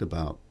talked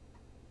about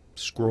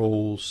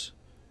scrolls.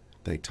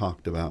 They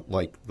talked about,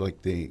 like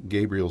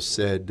Gabriel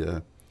said,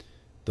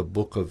 the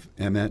book of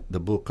Emet, the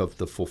book of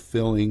the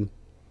fulfilling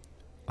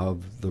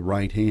of the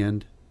right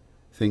hand.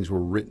 Things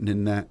were written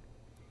in that.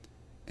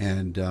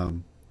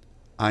 And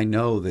I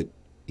know that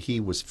he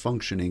was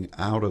functioning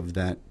out of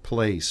that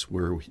place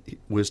where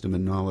wisdom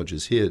and knowledge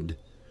is hid.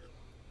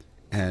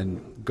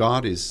 And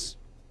God is,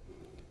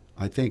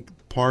 I think,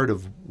 part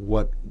of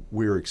what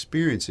we're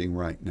experiencing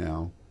right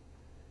now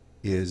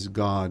is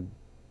God,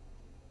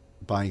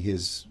 by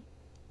his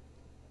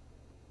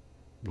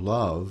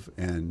love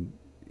and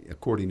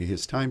according to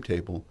his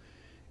timetable,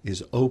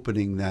 is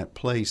opening that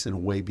place in a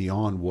way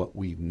beyond what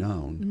we've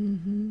known.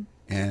 Mm-hmm.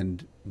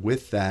 And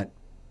with that,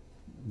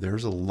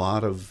 there's a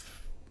lot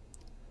of,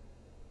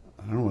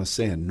 I don't want to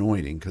say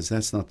anointing because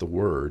that's not the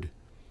word.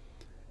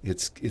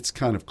 It's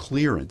kind of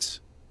clearance.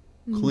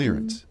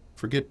 Clearance.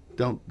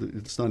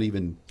 It's not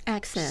even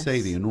access. Say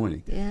the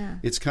anointing. Yeah.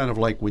 It's kind of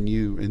like when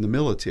you, in the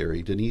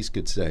military, Denise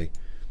could say,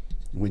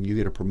 when you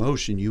get a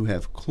promotion, you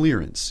have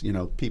clearance.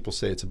 People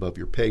say it's above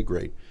your pay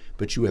grade,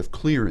 but you have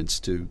clearance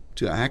to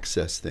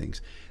access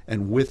things.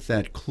 And with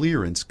that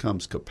clearance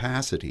comes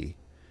capacity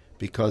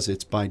because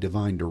it's by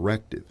divine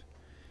directive.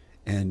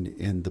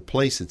 And the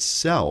place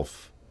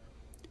itself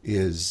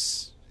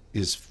is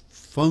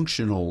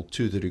functional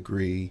to the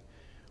degree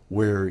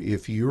where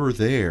if you're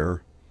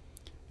there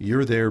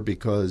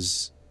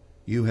because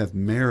you have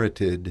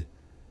merited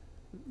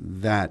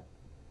that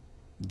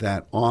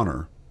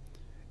honor,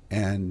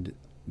 and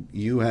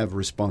you have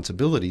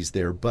responsibilities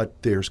there,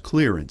 but there's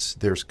clearance,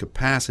 there's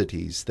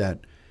capacities that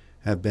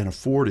have been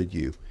afforded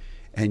you.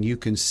 And you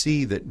can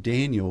see that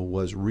Daniel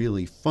was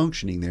really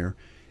functioning there,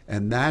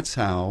 and that's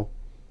how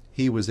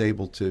he was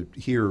able to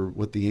hear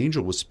what the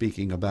angel was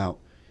speaking about.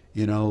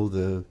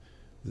 The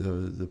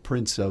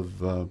prince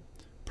of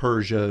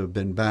Persia have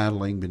been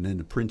battling, and then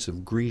the prince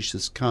of Greece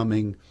is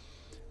coming,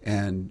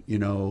 and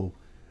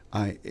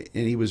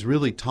he was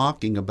really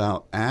talking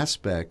about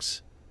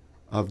aspects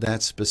of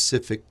that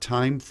specific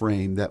time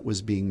frame that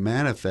was being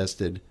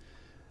manifested.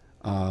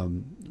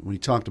 When he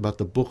talked about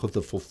the book of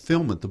the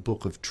fulfillment, the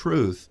book of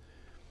truth,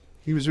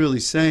 he was really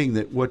saying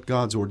that what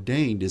God's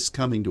ordained is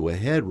coming to a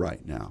head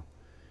right now.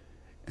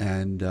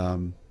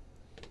 And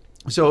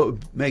so it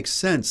makes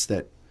sense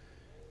that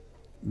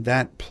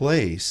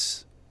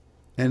place,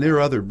 and there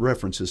are other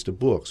references to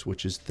books,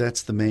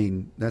 that's the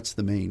main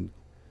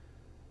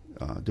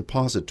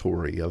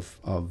depository of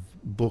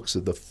books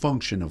of the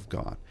function of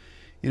God.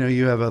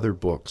 You have other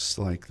books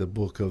like the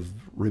book of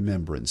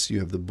remembrance. You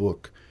have the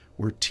book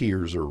where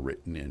tears are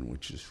written in,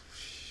 which is,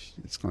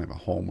 it's kind of a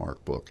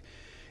Hallmark book.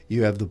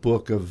 You have the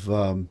book of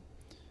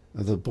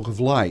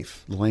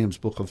life, the Lamb's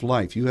Book of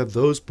Life. You have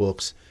those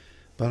books,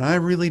 but I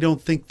really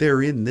don't think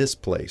they're in this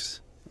place.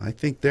 I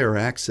think they're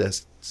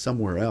accessed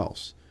somewhere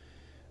else,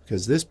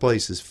 because this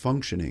place is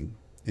functioning,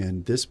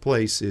 and this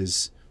place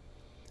it's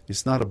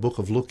not a book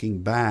of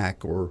looking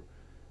back or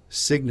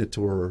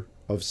signature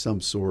of some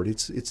sort.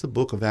 It's a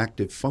book of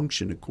active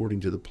function according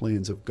to the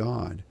plans of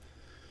God.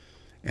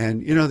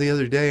 And the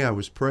other day I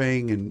was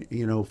praying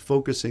and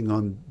focusing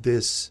on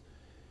this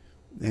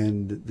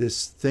and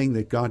this thing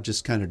that God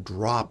just kind of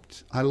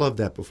dropped. I love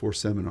that before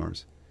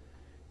seminars.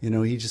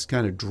 He just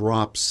kind of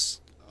drops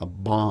a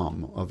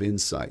bomb of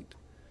insight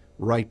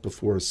right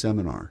before a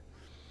seminar.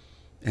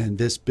 And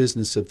this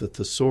business of the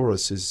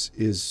thesaurus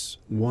is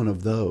one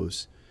of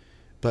those.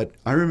 But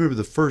I remember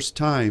the first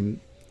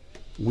time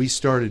we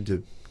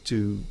started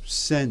to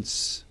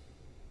sense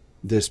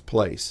this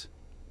place.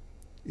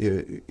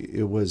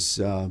 It was,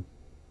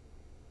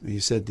 you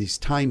said these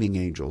timing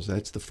angels.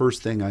 That's the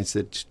first thing I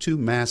said. 2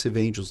 massive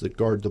angels that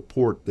guard the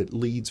port that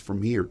leads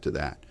from here to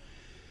that.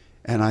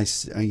 And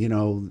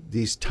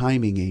these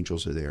timing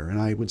angels are there.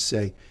 And I would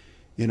say,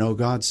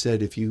 God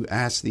said, if you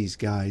ask these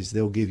guys,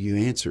 they'll give you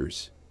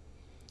answers.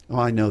 Oh,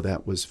 I know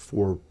that was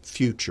for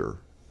future.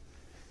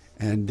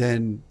 And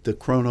then the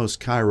Chronos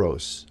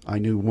Kairos. I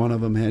knew one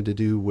of them had to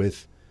do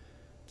with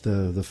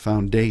the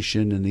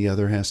foundation, and the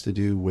other has to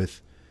do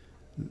with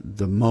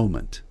the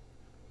moment.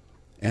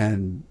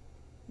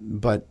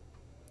 But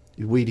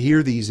we'd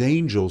hear these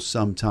angels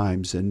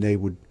sometimes, and they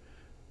would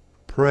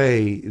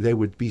pray. They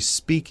would be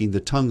speaking the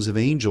tongues of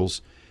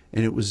angels,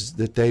 and it was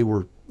that they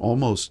were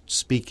almost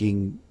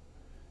speaking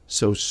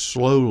so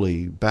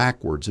slowly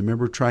backwards. I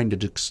remember trying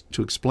to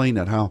explain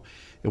that, how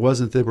it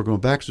wasn't that we're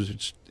going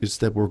backwards, it's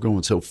that we're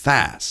going so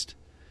fast.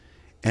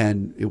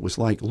 And it was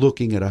like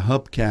looking at a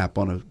hubcap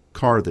on a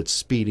car that's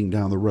speeding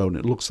down the road,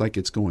 and it looks like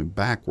it's going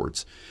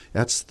backwards.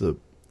 That's the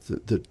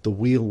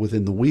wheel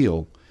within the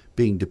wheel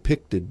being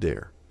depicted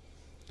there.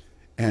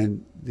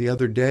 And the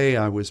other day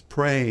I was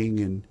praying,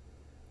 and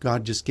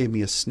God just gave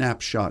me a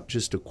snapshot,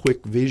 just a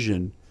quick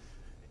vision,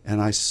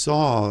 and I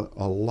saw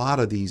a lot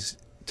of these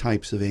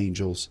types of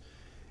angels,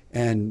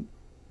 and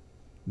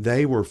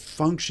they were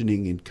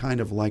functioning in kind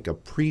of like a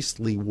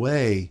priestly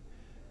way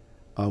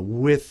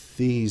with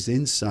these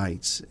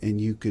insights,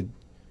 and you could,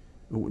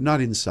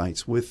 not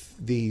insights, with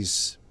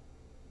these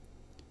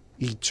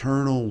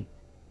eternal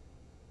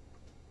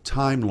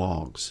time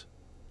logs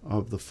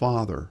of the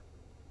Father.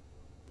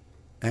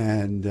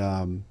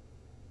 And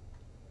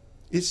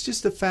it's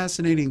just a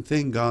fascinating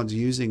thing God's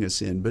using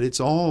us in, but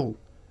it's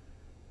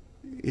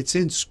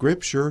in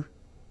Scripture.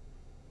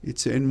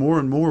 And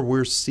more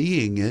we're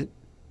seeing it.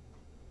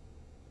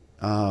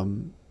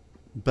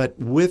 But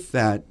with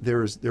that,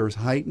 there's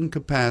heightened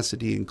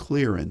capacity and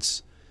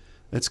clearance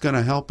that's going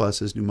to help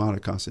us as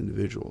pneumaticos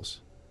individuals.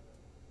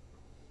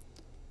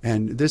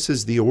 And this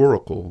is the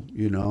oracle,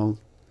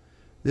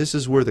 This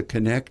is where the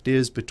connect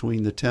is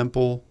between the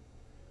temple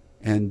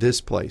and this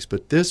place.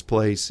 But this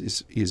place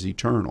is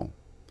eternal.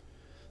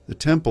 The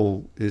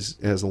temple has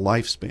a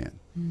lifespan.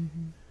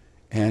 Mm-hmm.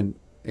 And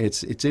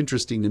it's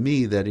interesting to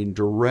me that in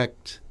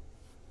direct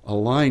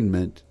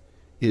alignment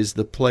is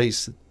the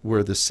place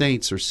where the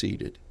saints are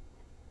seated.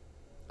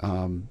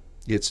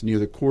 It's near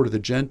the court of the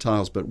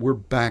Gentiles, but we're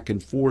back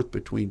and forth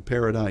between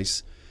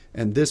paradise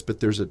and this, but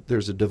there's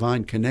a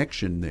divine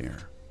connection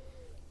there.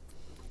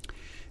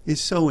 It's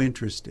so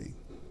interesting,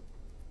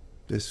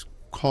 this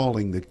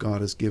calling that God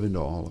has given to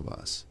all of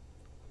us.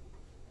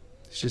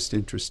 It's just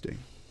interesting.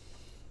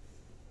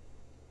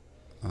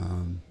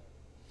 And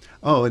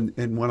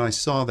when I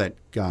saw that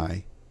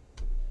guy,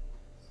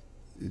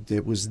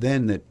 it was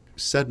then that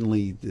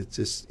suddenly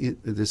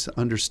this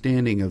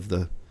understanding of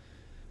the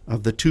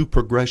two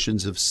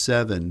progressions of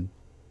 7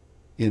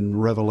 in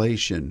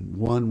Revelation.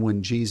 One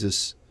when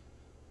Jesus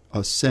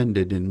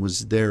ascended and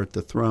was there at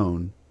the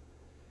throne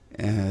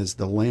as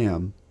the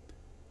Lamb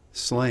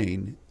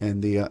slain,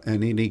 and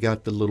then he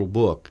got the little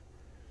book.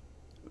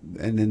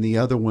 And then the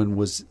other one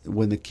was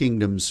when the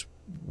kingdoms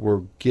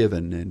were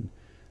given, and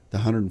the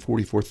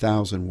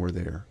 144,000 were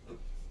there.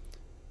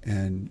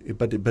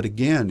 But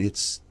again,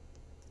 it's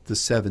the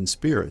 7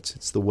 spirits.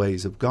 It's the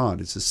ways of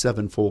God. It's a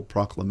sevenfold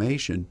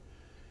proclamation.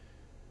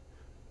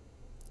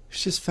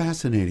 It's just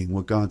fascinating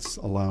what God's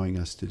allowing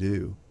us to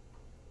do.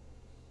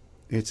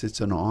 It's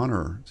an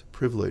honor. It's a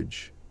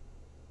privilege.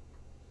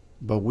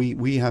 But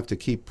we have to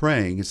keep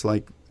praying. It's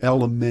like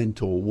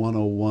Elemental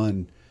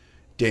 101.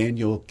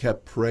 Daniel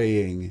kept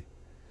praying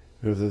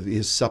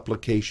his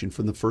supplication.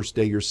 From the first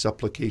day your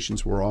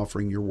supplications were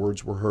offering, your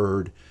words were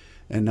heard.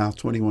 And now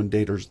 21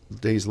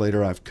 days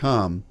later I've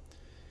come.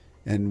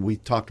 And we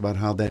talked about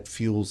how that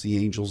fuels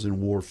the angels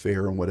in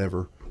warfare and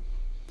whatever.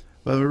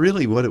 But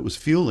really what it was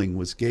fueling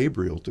was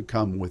Gabriel to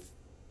come with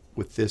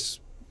this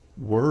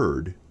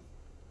word.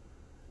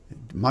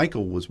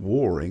 Michael was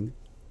warring.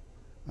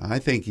 I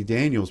think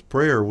Daniel's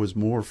prayer was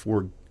more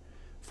for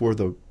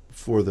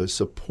the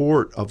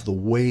support of the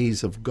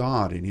ways of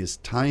God and his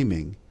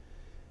timing.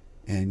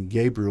 And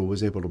Gabriel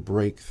was able to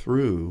break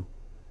through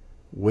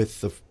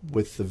with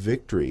the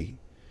victory.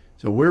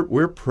 So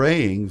we're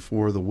praying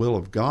for the will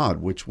of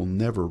God, which will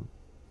never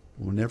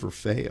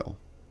fail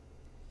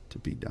to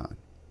be done.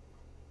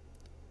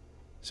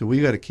 So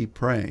we've got to keep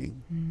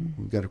praying. Mm-hmm.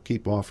 We've got to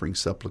keep offering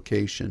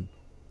supplication.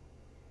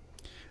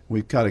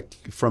 We've got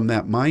to, from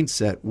that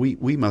mindset,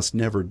 we must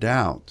never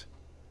doubt,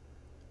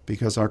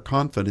 because our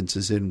confidence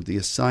is in the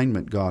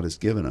assignment God has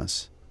given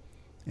us,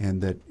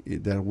 and that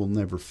it will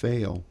never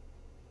fail.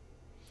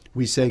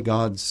 We say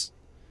God's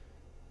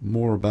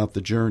more about the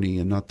journey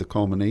and not the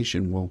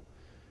culmination. Well,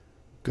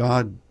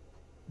 God,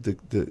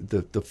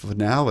 the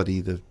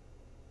finality,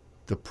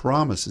 the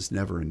promise is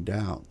never in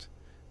doubt.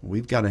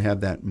 We've got to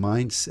have that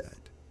mindset.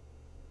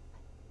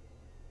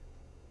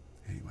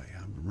 Anyway,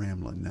 I'm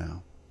rambling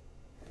now.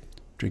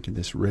 Drinking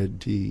this red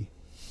tea.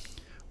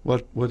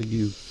 What do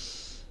you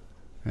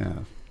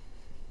have?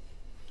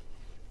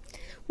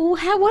 Well,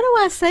 what do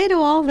I say to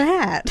all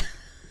that?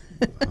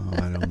 Oh,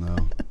 I don't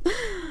know.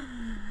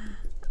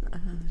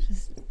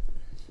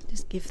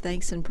 Just give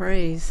thanks and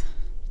praise.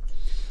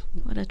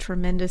 What a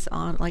tremendous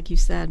honor, like you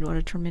said, what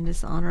a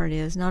tremendous honor it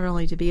is, not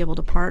only to be able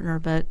to partner,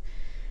 but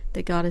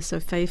that God is so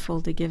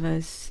faithful to give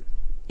us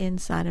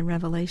insight and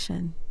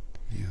revelation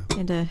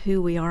into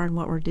who we are and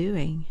what we're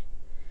doing.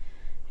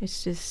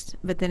 It's just,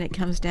 but then it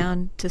comes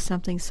down to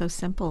something so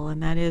simple,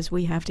 and that is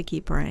we have to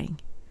keep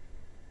praying.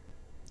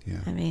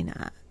 Yeah. I mean,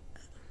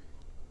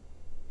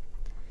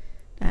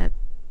 I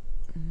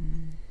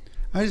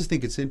just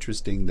think it's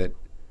interesting that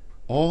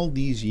all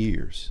these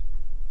years,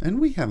 and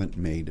we haven't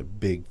made a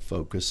big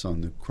focus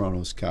on the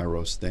Chronos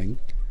Kairos thing.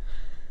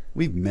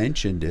 We've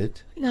mentioned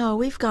it. No,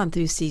 we've gone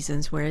through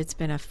seasons where it's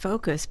been a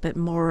focus, but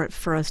more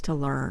for us to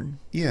learn.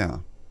 Yeah.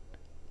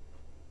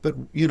 But,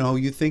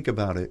 you think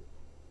about it.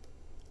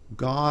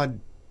 God,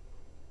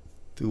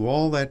 through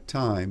all that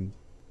time,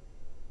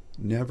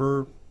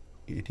 never,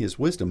 in his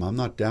wisdom, I'm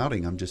not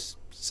doubting, I'm just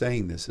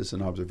saying this as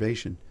an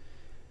observation,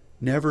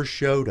 never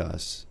showed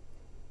us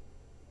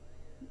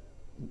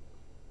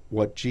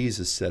what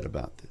Jesus said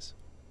about this.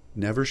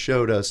 Never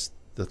showed us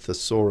the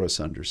thesaurus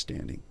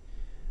understanding.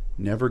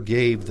 Never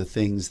gave the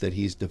things that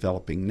he's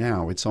developing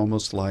now. It's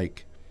almost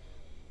like,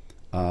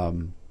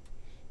 you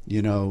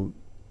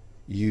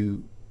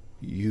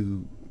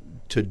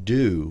to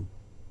do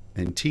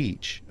and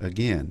teach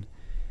again.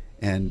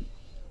 And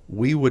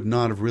we would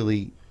not have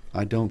really,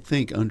 I don't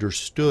think,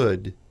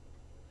 understood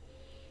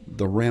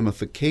the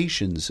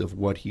ramifications of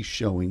what he's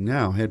showing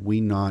now had we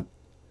not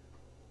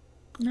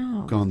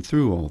gone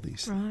through all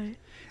these. Right.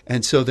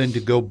 And so then to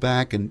go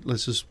back, and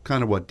this is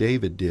kind of what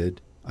David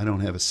did. I don't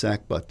have a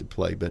sackbut to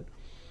play, but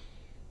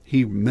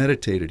he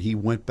meditated. He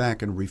went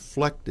back and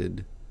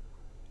reflected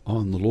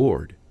on the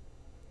Lord.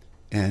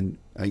 And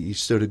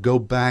so to go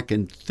back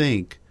and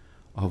think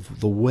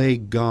of the way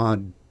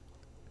God,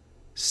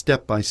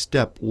 step by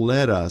step,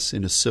 led us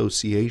in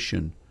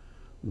association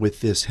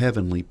with this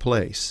heavenly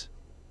place.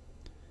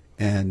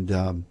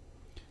 And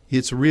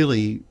it's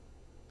really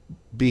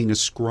being a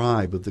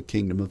scribe of the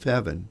kingdom of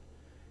heaven.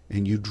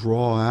 And you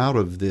draw out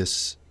of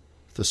this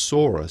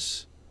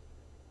thesaurus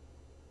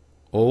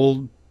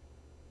old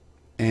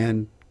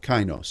and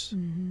kainos.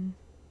 Mm-hmm.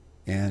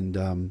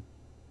 And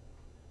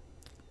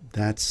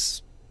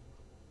that's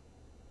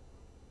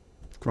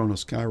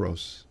chronos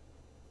kairos.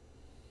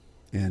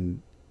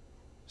 And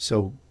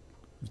so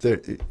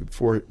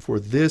for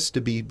this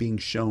to be being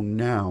shown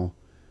now,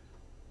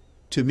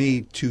 to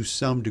me, to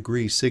some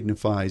degree,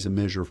 signifies a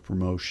measure of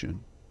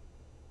promotion,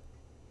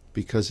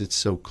 because it's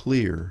so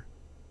clear.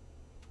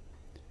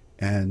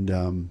 And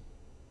I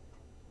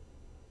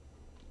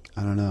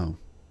don't know.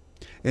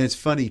 And it's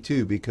funny,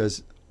 too,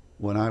 because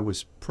when I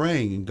was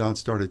praying and God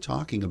started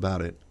talking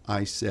about it,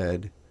 I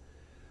said,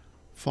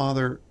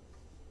 Father,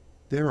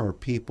 there are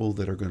people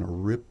that are going to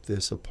rip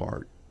this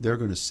apart. They're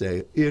going to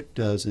say, it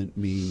doesn't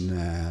mean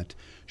that.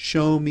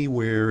 Show me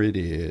where it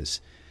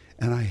is.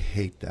 And I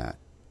hate that.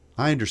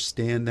 I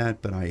understand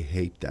that, but I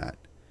hate that.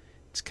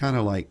 It's kind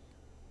of like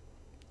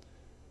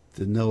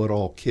the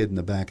know-it-all kid in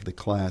the back of the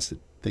class that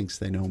thinks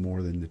they know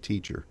more than the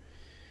teacher,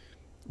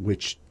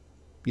 which,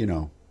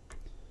 and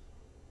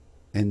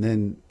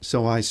then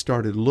so I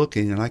started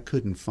looking and I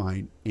couldn't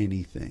find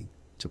anything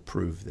to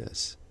prove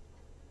this.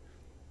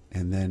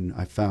 And then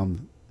I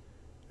found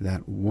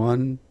that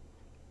one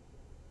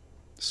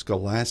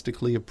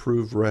scholastically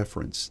approved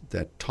reference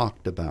that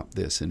talked about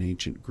this in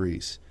ancient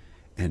Greece,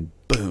 and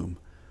boom,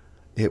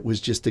 it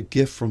was just a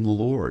gift from the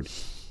Lord.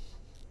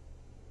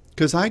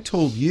 Because I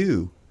told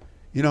you,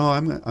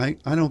 I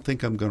don't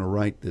think I'm going to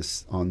write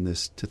this on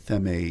this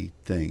tetheme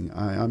thing.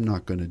 I'm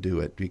not going to do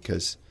it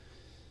because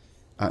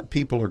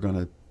people are going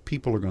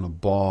to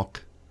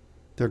balk.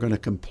 They're going to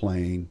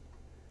complain.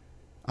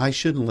 I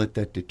shouldn't let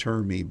that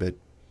deter me, but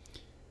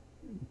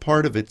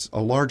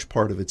a large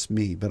part of it's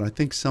me. But I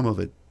think some of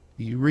it,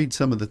 you read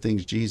some of the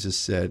things Jesus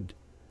said,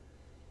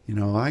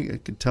 I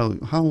could tell,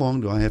 how long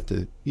do I have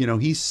to,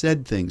 he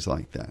said things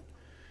like that.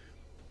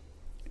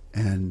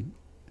 And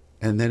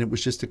then it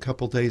was just a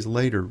couple days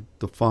later,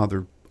 the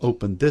Father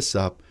opened this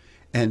up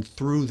and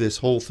threw this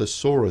whole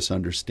thesaurus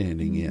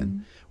understanding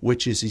in,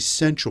 which is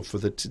essential for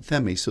the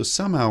tetheme. So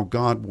somehow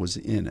God was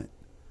in it.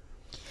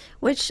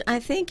 Which I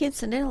think,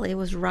 incidentally,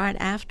 was right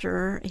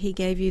after he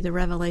gave you the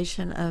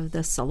revelation of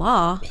the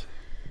Salah,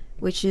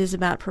 which is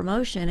about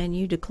promotion, and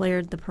you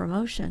declared the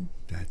promotion.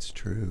 That's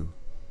true.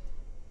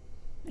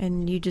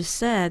 And you just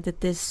said that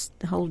this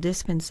whole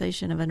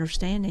dispensation of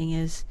understanding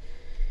is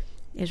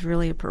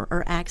really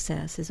or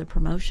access is a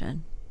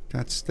promotion.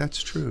 That's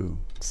true.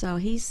 So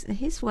he's.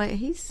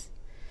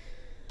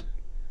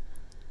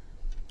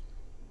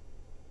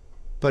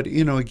 But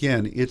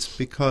again, it's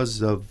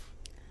because of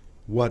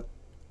what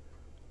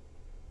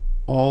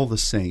all the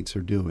saints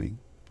are doing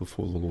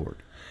before the Lord.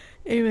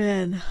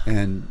 Amen.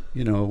 And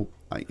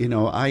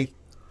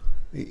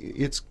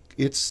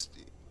it's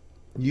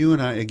you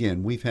and I,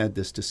 again, we've had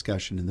this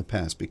discussion in the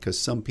past, because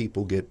some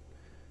people get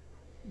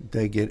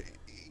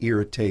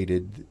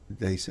irritated.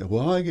 They say,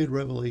 well, I get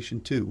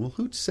revelation too. Well,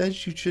 who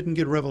says you shouldn't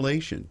get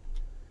revelation?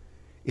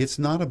 It's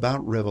not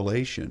about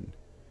revelation.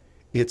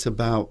 It's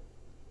about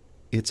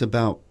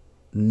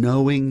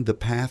knowing the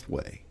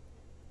pathway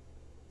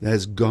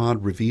as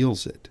God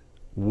reveals it,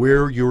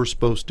 where you're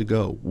supposed to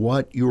go,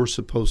 what you're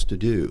supposed to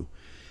do.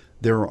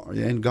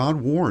 And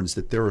God warns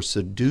that there are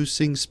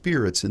seducing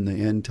spirits in the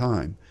end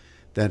time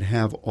that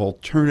have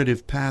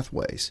alternative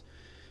pathways.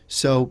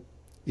 So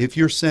if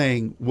you're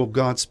saying, well,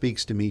 God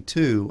speaks to me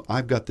too,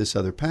 I've got this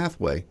other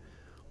pathway,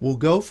 well,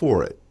 go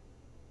for it.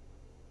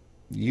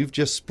 You've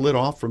just split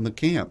off from the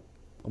camp.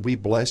 We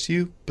bless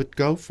you, but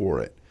go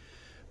for it.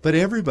 But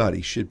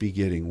everybody should be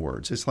getting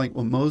words. It's like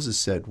what Moses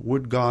said,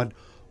 would God,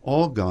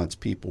 all God's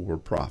people were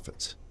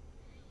prophets.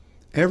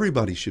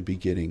 Everybody should be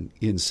getting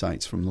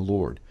insights from the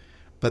Lord.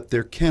 But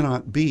there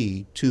cannot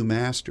be two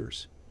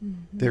masters.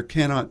 Mm-hmm. There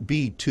cannot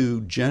be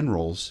two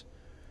generals.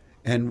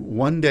 And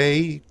one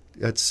day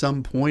at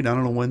some point, I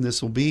don't know when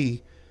this will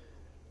be,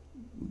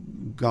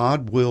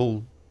 God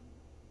will,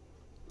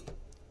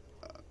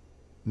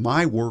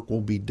 my work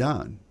will be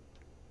done.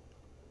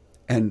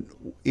 And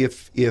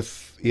if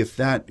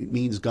that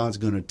means God's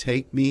going to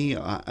take me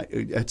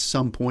at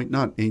some point,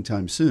 not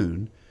anytime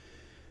soon,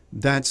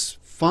 that's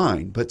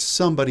fine. But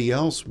somebody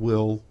else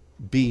will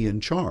be in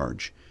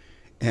charge.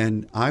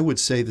 And I would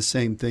say the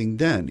same thing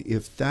then.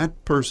 If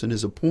that person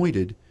is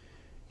appointed,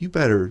 you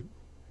better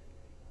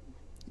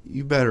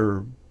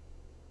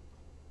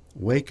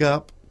wake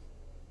up.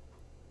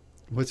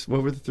 What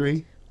were the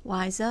three?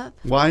 Wise up.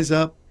 Wise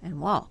up.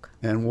 And walk.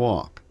 And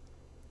walk.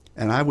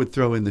 And I would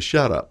throw in the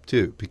shut up,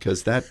 too,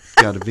 because that's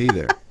got to be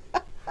there.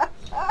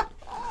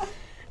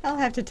 I'll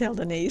have to tell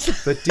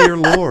Denise. But dear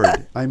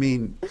Lord, I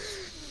mean,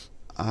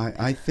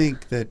 I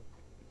think that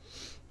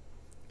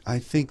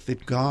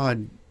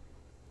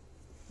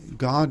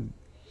God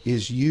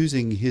is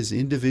using his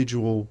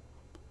individual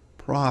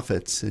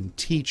prophets and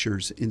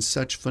teachers in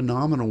such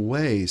phenomenal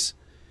ways.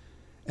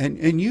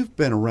 And you've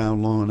been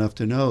around long enough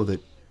to know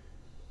that,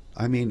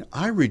 I mean,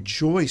 I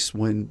rejoice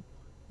when,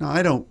 now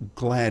I don't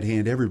glad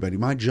hand everybody.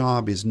 My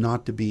job is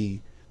not to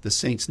be the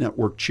Saints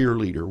Network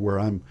cheerleader where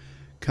I'm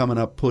coming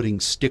up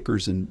putting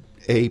stickers and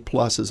A+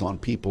 on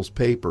people's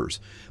papers.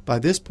 By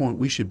this point,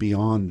 we should be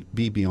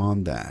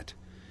beyond that.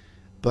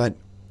 But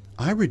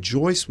I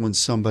rejoice when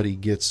somebody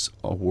gets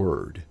a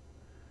word.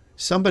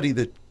 Somebody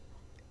that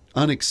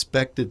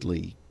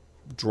unexpectedly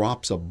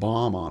drops a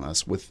bomb on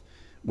us with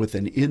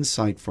an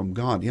insight from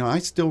God. You know, I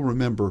still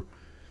remember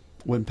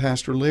when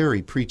Pastor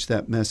Larry preached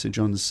that message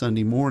on the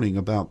Sunday morning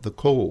about the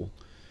coal,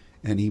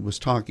 and he was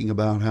talking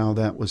about how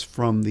that was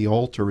from the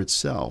altar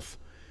itself.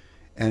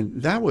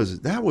 And that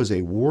was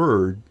a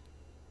word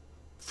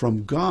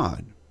from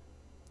God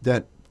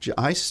that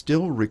I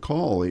still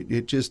recall.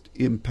 It just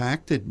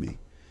impacted me.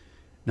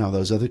 Now,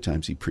 those other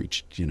times he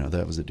preached, you know,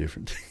 that was a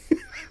different thing.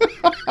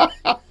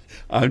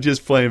 I'm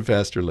just playing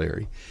Pastor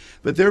Larry.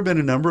 But there have been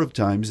a number of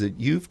times that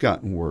you've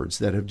gotten words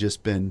that have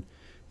just been,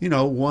 you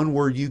know, one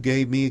word you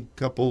gave me a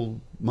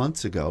couple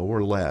months ago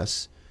or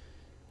less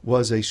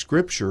was a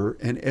scripture,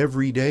 and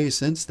every day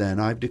since then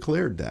I've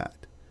declared that.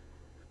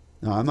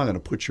 Now, I'm not going to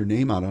put your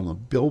name out on a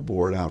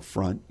billboard out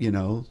front, you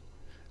know,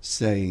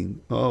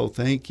 saying, oh,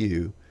 thank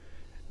you.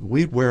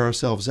 We'd wear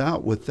ourselves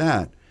out with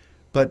that.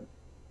 But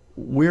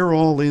we're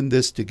all in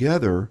this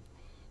together,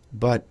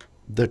 but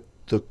the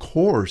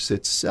course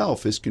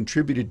itself is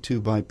contributed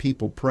to by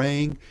people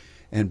praying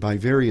and by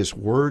various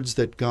words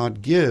that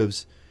God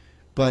gives,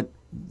 but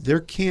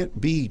there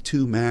can't be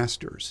two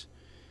masters.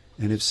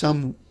 And if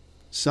some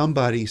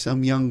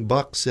young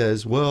buck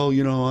says, well,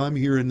 you know, I'm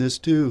hearing this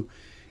too,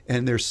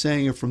 and they're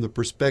saying it from the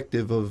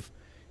perspective of,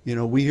 you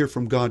know, we hear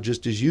from God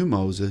just as you,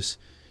 Moses,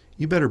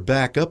 you better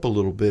back up a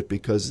little bit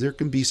because there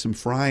can be some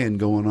frying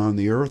going on,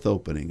 the earth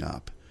opening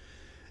up.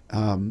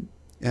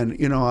 And,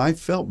 you know, I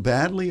felt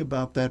badly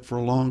about that for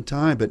a long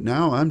time, but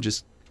now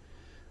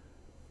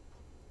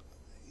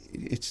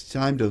it's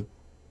time to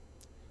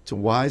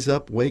wise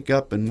up, wake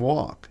up, and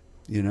walk,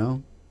 you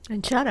know?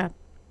 And shut up.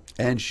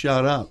 And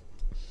shut up.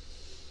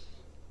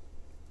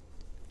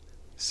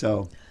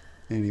 So,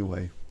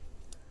 anyway,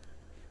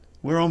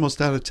 we're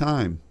almost out of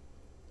time.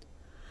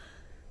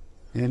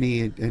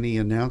 Any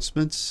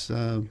announcements?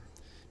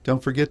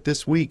 Don't forget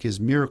this week is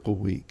Miracle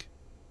Week.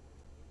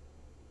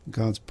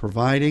 God's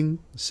providing.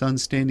 The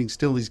sun's standing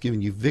still. He's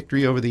giving you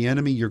victory over the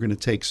enemy. You're going to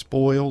take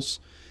spoils.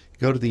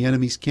 Go to the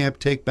enemy's camp,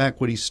 take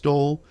back what he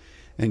stole.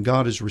 And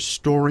God is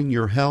restoring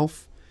your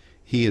health.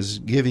 He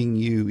is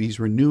he's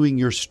renewing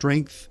your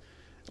strength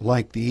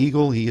like the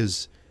eagle. He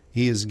is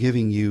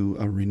giving you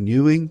a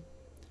renewing.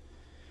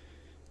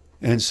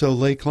 And so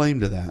lay claim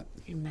to that.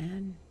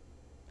 Amen.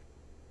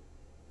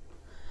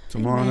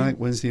 Tomorrow Amen. night,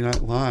 Wednesday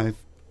Night Live,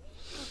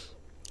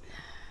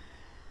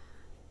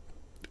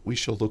 we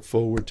shall look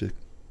forward to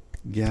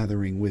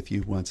gathering with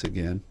you once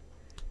again.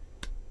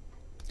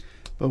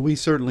 But we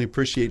certainly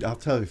appreciate, I'll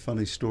tell you a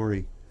funny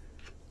story.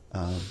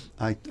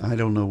 I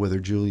don't know whether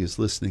Julia's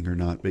listening or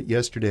not, but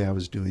yesterday I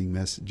was doing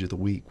Message of the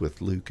Week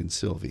with Luke and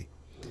Sylvie.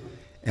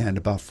 And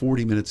about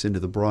 40 minutes into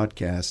the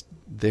broadcast,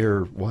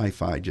 their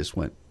Wi-Fi just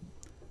went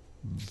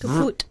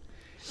Kaput.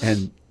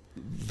 and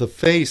the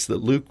face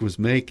that Luke was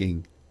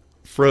making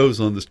froze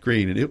on the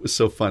screen, and it was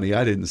so funny.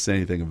 I didn't say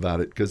anything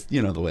about it because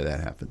you know the way that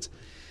happens.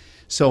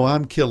 So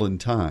I'm killing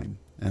time,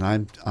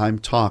 and I'm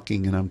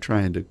talking, and I'm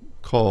trying to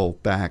call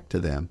back to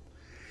them,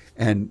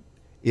 and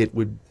it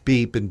would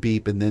beep and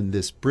beep, and then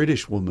this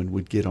British woman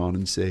would get on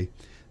and say,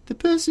 "The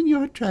person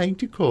you're trying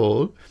to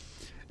call,"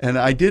 and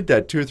I did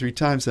that 2 or 3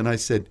 times, and I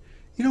said,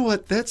 "You know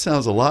what? That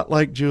sounds a lot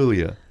like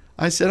Julia."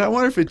 I said, "I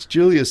wonder if it's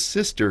Julia's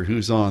sister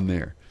who's on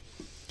there."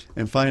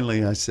 And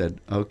finally, I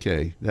said,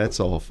 "Okay, that's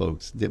all,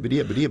 folks.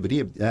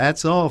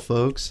 That's all,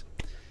 folks."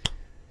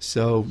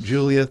 So,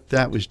 Julia,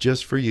 that was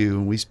just for you,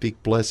 and we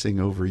speak blessing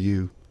over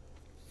you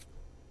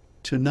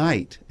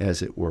tonight,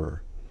 as it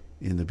were,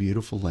 in the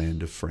beautiful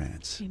land of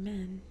France.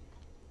 Amen.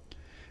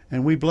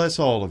 And we bless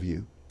all of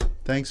you.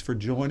 Thanks for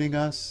joining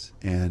us,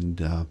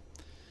 and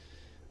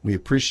we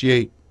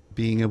appreciate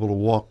being able to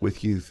walk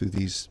with you through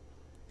these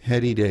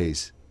heady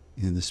days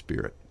in the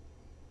Spirit.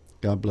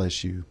 God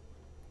bless you,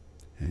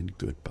 and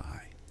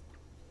goodbye.